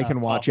 Well, I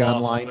can watch you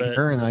online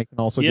here, and I can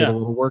also get a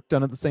little work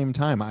done at the same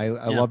time. I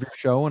love your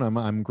show, and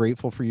I'm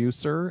grateful for you,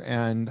 sir.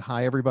 And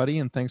hi, everybody,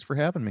 and thanks for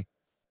having me.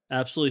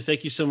 Absolutely.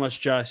 Thank you so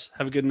much, Josh.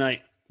 Have a good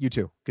night. You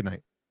too. Good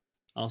night.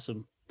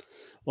 Awesome.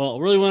 Well, I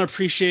really want to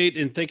appreciate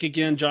and thank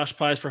again Josh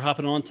Pies for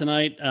hopping on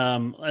tonight.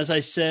 As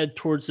I said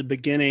towards the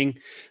beginning,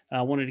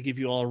 I wanted to give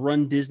you all a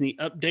Run Disney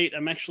update.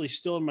 I'm actually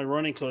still in my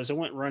running clothes. I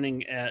went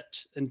running and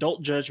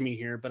don't judge me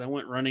here, but I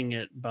went running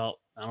at about,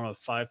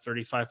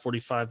 5:30,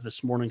 5:45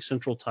 this morning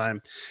Central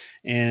Time,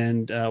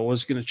 and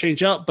was going to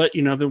change out. But,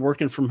 I've been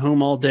working from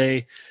home all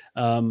day,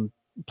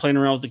 playing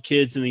around with the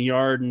kids in the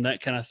yard and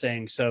that kind of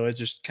thing. So it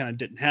just kind of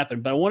didn't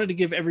happen. But I wanted to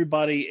give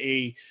everybody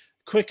a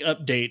quick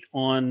update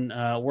on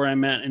where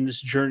I'm at in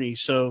this journey.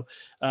 So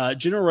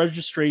general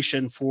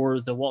registration for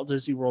the Walt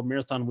Disney World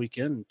Marathon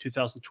Weekend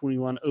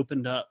 2021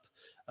 opened up,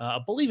 I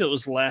believe it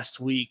was last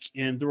week,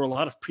 and there were a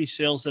lot of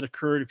pre-sales that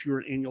occurred. If you were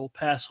an annual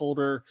pass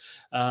holder,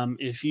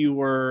 if you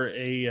were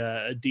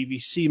a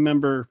DVC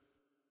member,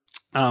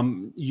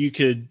 you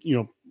could,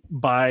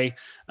 buy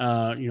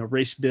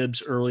race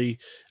bibs early.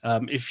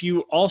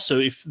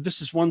 If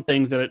this is one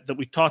thing that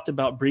we talked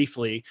about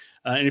briefly,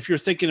 and if you're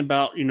thinking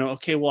about,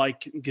 okay, well, I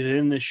can get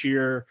in this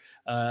year,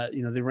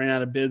 they ran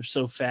out of bibs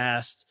so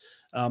fast.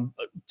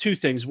 Two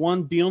things.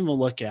 One, be on the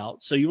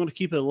lookout. So you want to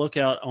keep a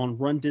lookout on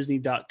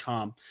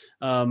rundisney.com.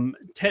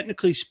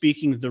 Technically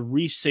speaking, the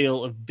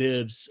resale of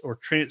bibs or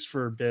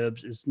transfer of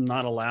bibs is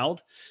not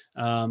allowed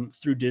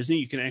through Disney.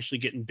 You can actually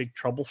get in big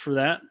trouble for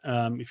that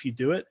if you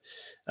do it.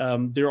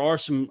 There are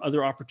some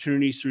other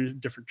opportunities through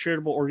different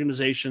charitable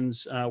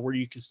organizations where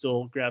you can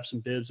still grab some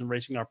bibs and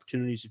racing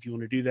opportunities if you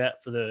want to do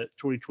that for the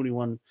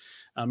 2021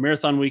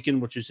 Marathon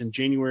Weekend, which is in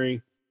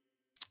January.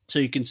 So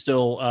you can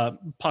still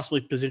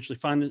possibly potentially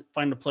find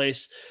a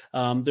place.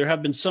 There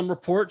have been some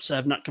reports. I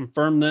have not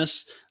confirmed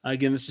this.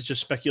 Again, this is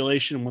just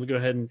speculation. I'm going to go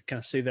ahead and kind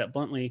of say that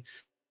bluntly.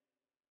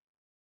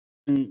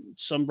 And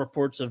some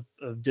reports of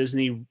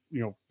Disney,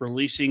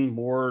 releasing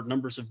more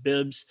numbers of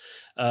bibs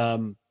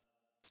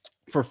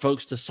for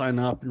folks to sign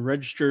up and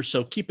register.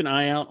 So keep an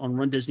eye out on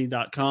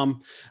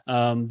rundisney.com,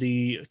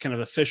 the kind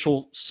of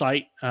official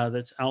site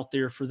that's out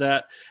there for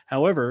that.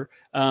 However,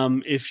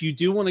 if you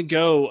do want to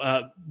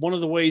go, one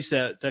of the ways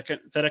that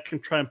I can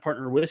try and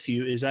partner with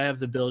you is I have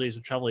the ability as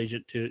a travel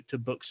agent to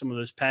book some of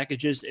those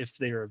packages if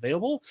they are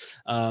available,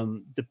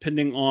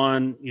 depending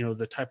on,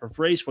 the type of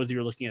race, whether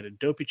you're looking at a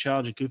Dopey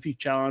Challenge, a Goofy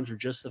Challenge, or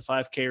just the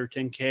 5K or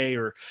 10K,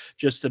 or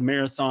just the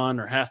marathon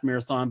or half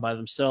marathon by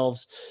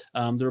themselves.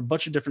 There are a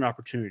bunch of different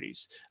opportunities.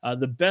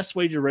 The best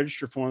way to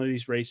register for one of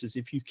these races,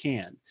 if you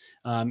can,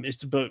 is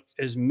to book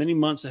as many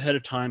months ahead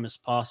of time as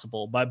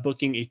possible by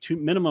booking a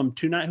minimum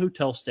 2-night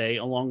hotel stay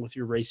along with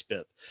your race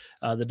bib.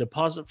 The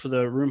deposit for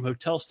the room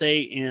hotel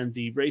stay and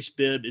the race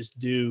bib is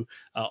due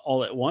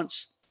all at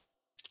once.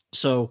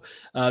 So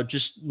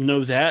just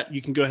know that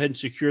you can go ahead and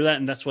secure that.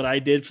 And that's what I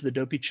did for the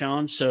Dopey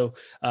Challenge. So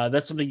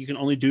that's something you can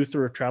only do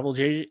through a travel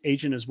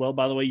agent as well.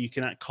 By the way, you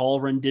cannot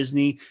call Run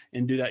Disney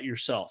and do that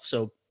yourself.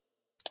 So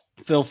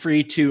feel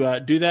free to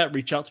do that.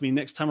 Reach out to me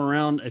next time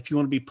around. If you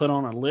want to be put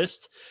on a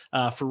list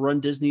for Run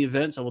Disney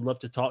events, I would love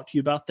to talk to you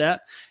about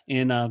that,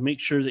 and make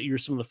sure that you're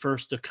some of the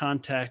first to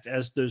contact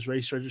as those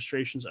race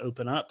registrations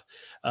open up,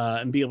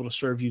 and be able to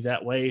serve you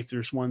that way. If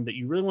there's one that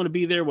you really want to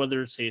be there,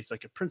 whether it's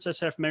like a Princess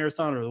Half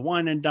Marathon or the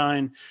Wine and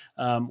Dine,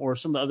 or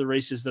some of the other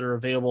races that are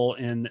available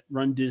in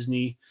Run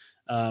Disney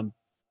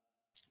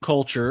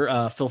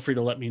culture, feel free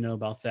to let me know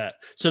about that.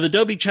 So the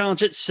Dobie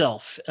Challenge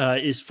itself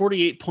is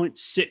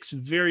 48.6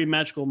 very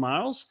magical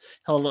miles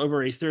held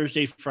over a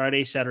Thursday,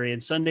 Friday, Saturday,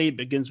 and Sunday. It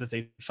begins with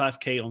a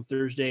 5K on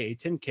Thursday, a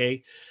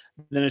 10K,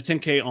 then a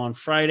 10K on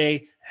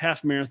Friday,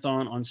 half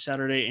marathon on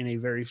Saturday, and a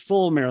very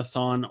full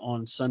marathon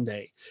on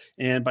Sunday.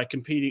 And by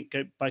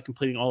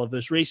completing all of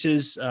those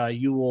races,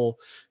 you will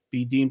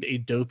be deemed a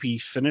Dopey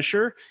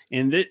finisher.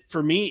 And that,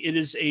 for me, it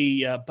is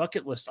a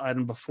bucket list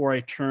item before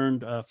I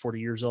turned 40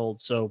 years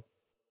old. So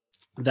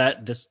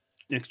that this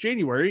next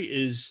January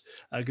is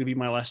going to be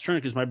my last turn,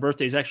 because my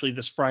birthday is actually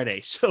this Friday.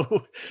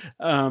 So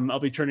I'll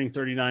be turning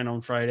 39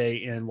 on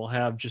Friday, and we'll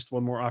have just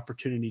one more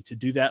opportunity to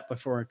do that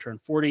before I turn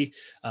 40.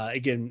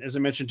 Again, as I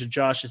mentioned to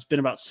Josh, it's been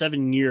about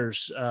 7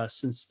 years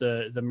since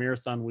the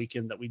marathon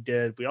weekend that we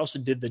did. We also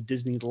did the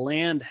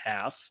Disneyland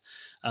half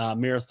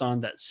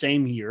marathon that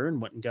same year, and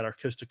went and got our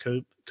coast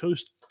to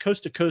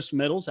coast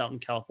medals out in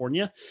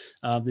California.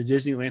 The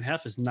Disneyland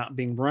half has not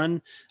been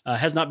run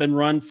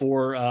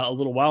for a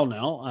little while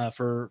now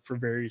for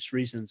various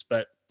reasons.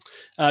 But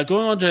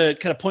going on to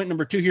kind of point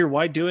number 2 here,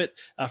 why do it?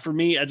 For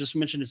me, I just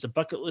mentioned it's a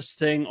bucket list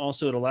thing.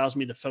 Also, it allows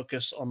me to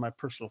focus on my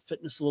personal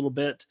fitness a little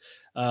bit.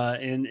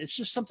 And it's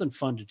just something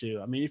fun to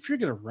do. I mean, if you're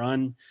going to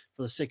run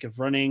for the sake of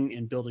running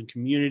and building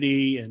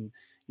community and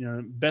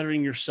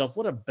bettering yourself,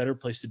 what a better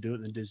place to do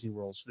it than Disney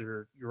World. So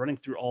you're running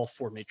through all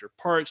 4 major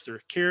parks. There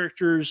are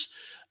characters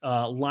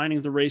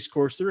lining the race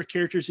course. There are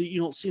characters that you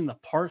don't see in the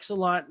parks a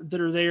lot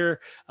that are there.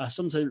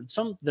 Some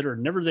that are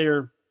never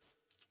there.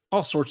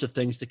 All sorts of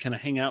things to kind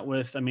of hang out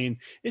with. I mean,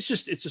 it's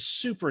a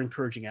super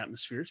encouraging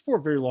atmosphere. It's 4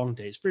 very long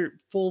days,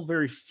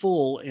 very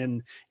full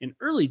in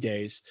early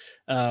days.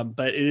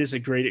 But it is a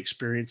great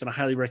experience, and I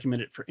highly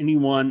recommend it for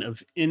anyone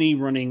of any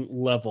running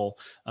level.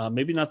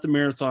 Maybe not the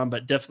marathon,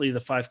 but definitely the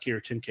 5K or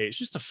 10K. It's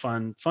just a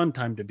fun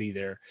time to be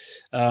there.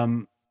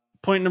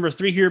 Point number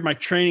 3 here, my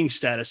training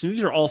status. And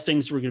these are all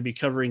things we're going to be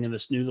covering in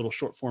this new little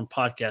short form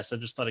podcast. I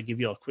just thought I'd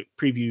give you all a quick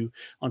preview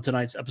on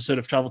tonight's episode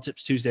of Travel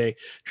Tips Tuesday.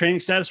 Training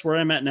status, where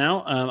I'm at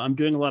now, I'm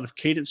doing a lot of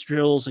cadence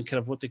drills and kind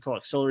of what they call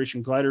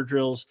acceleration glider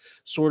drills,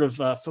 sort of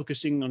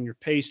focusing on your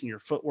pace and your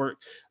footwork.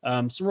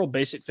 Some real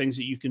basic things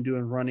that you can do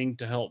in running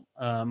to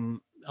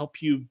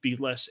help you be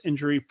less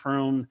injury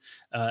prone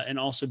and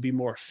also be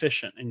more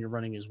efficient in your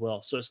running as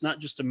well. So it's not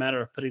just a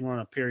matter of putting on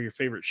a pair of your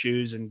favorite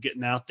shoes and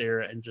getting out there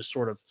and just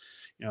sort of,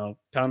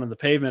 pounding the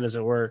pavement, as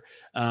it were.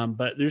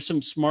 But there's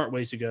some smart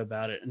ways to go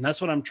about it. And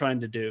that's what I'm trying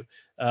to do.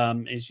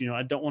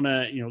 I don't want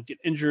to, get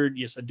injured.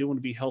 Yes, I do want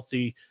to be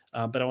healthy,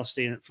 but I want to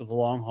stay in it for the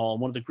long haul.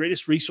 And one of the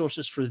greatest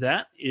resources for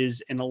that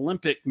is an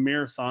Olympic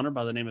marathoner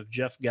by the name of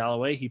Jeff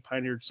Galloway. He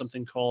pioneered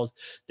something called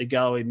the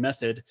Galloway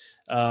method.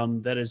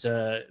 That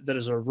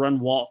is a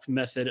run-walk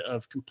method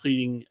of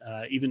completing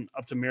even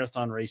up to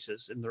marathon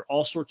races. And there are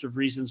all sorts of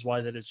reasons why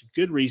that is a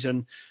good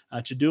reason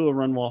to do a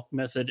run-walk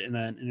method in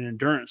an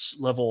endurance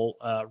level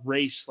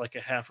race, like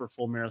a half or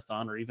full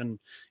marathon, or even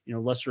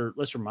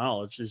lesser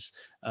mileage is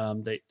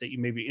that you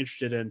may be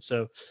interested in.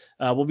 So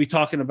we'll be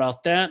talking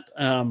about that.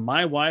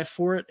 My why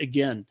for it,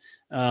 again,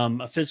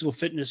 a physical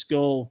fitness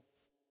goal,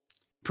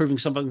 proving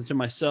something to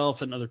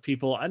myself and other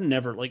people. I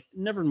never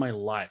in my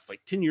life, like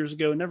 10 years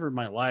ago, never in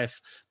my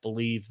life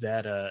believed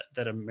that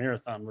a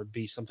marathon would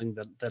be something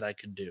that I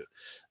could do.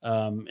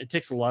 It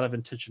takes a lot of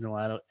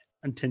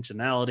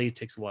intentionality,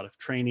 takes a lot of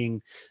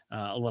training,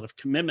 a lot of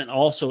commitment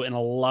also, and a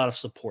lot of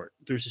support.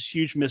 There's this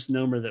huge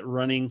misnomer that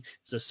running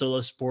is a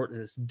solo sport,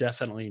 and it's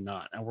definitely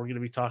not. And we're going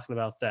to be talking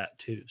about that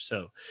too.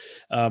 So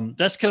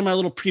that's kind of my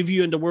little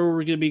preview into where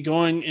we're going to be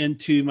going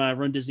into my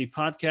Run Disney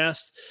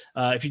podcast.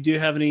 If you do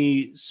have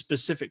any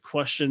specific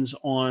questions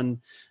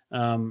on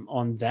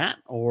that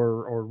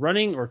or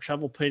running or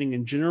travel planning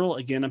in general,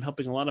 again, I'm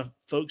helping a lot of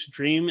folks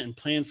dream and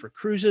plan for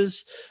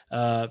cruises,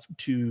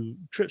 to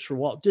trips for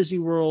Walt Disney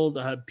World,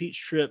 beach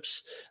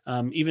trips,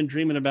 even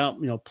dreaming about,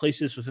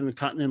 places within the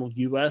continental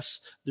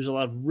U.S. There's a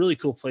lot of really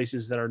cool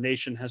places that our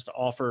nation has to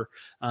offer.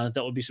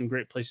 That would be some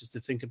great places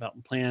to think about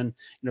and plan.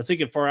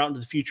 Thinking far out into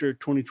the future,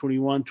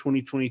 2021,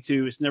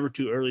 2022, it's never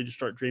too early to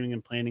start dreaming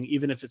and planning,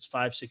 even if it's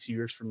 5-6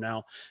 years from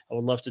now. I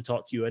would love to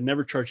talk to you. I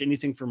never charge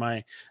anything for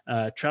my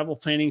travel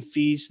planning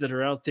fees that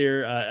are out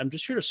there. I'm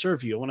just here to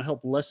serve you. I want to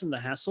help lessen the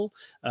hassle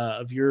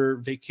of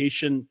your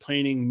vacation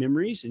planning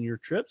memories and your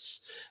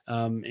trips.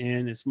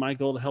 And it's my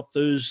goal to help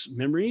those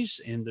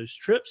memories and those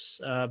trips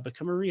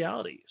become a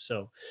reality.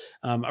 So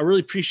I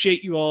really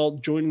appreciate you all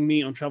joining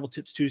me on Travel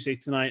Tips Tuesday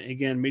tonight.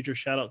 Again, major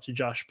shout out to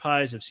Josh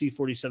Pies of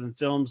C47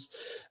 Films.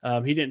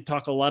 He didn't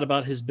talk a lot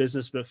about his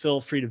business, but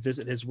feel free to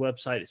visit his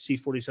website at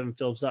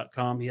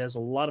c47films.com. He has a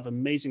lot of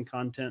amazing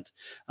content.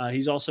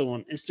 He's also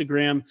on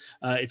Instagram.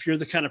 If you're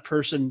the kind of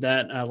person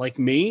that like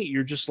me,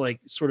 you're just like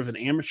sort of an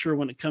amateur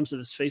when it comes to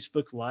this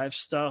Facebook Live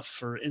stuff,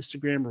 stuff or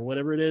Instagram or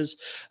whatever it is.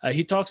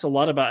 He talks a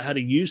lot about how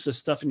to use the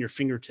stuff in your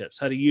fingertips,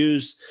 how to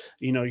use,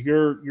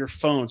 your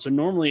phone. So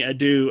normally I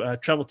do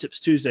Travel Tips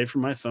Tuesday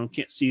from my phone.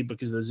 Can't see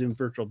because of the Zoom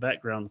virtual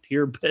background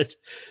here, but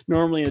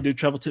normally I do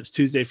Travel Tips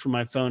Tuesday from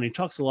my phone. He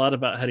talks a lot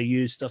about how to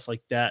use stuff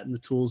like that and the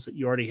tools that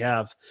you already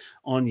have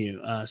on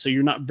you. So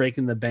you're not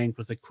breaking the bank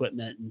with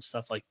equipment and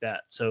stuff like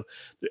that. So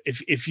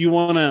if you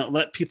want to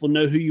let people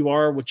know who you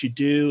are, what you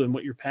do, and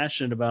what you're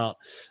passionate about,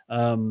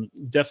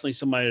 definitely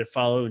somebody to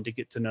follow and to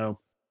get to know.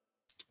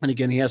 And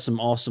again, he has some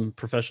awesome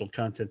professional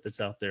content that's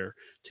out there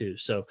too.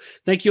 So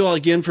thank you all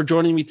again for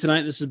joining me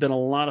tonight. This has been a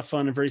lot of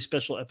fun, a very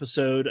special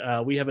episode.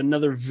 We have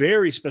another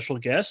very special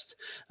guest,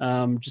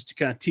 just to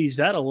kind of tease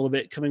that a little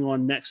bit, coming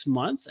on next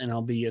month. And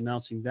I'll be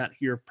announcing that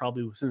here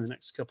probably within the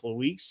next couple of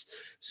weeks.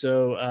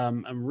 So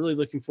I'm really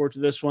looking forward to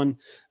this one.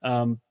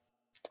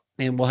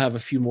 And we'll have a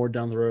few more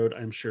down the road,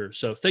 I'm sure.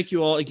 So thank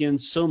you all again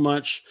so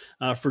much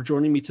for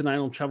joining me tonight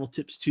on Travel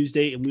Tips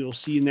Tuesday, and we will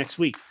see you next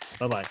week.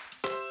 Bye-bye.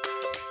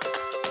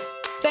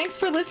 Thanks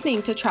for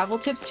listening to Travel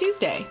Tips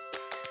Tuesday.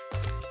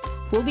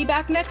 We'll be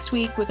back next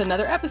week with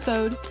another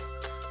episode.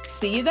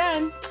 See you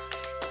then.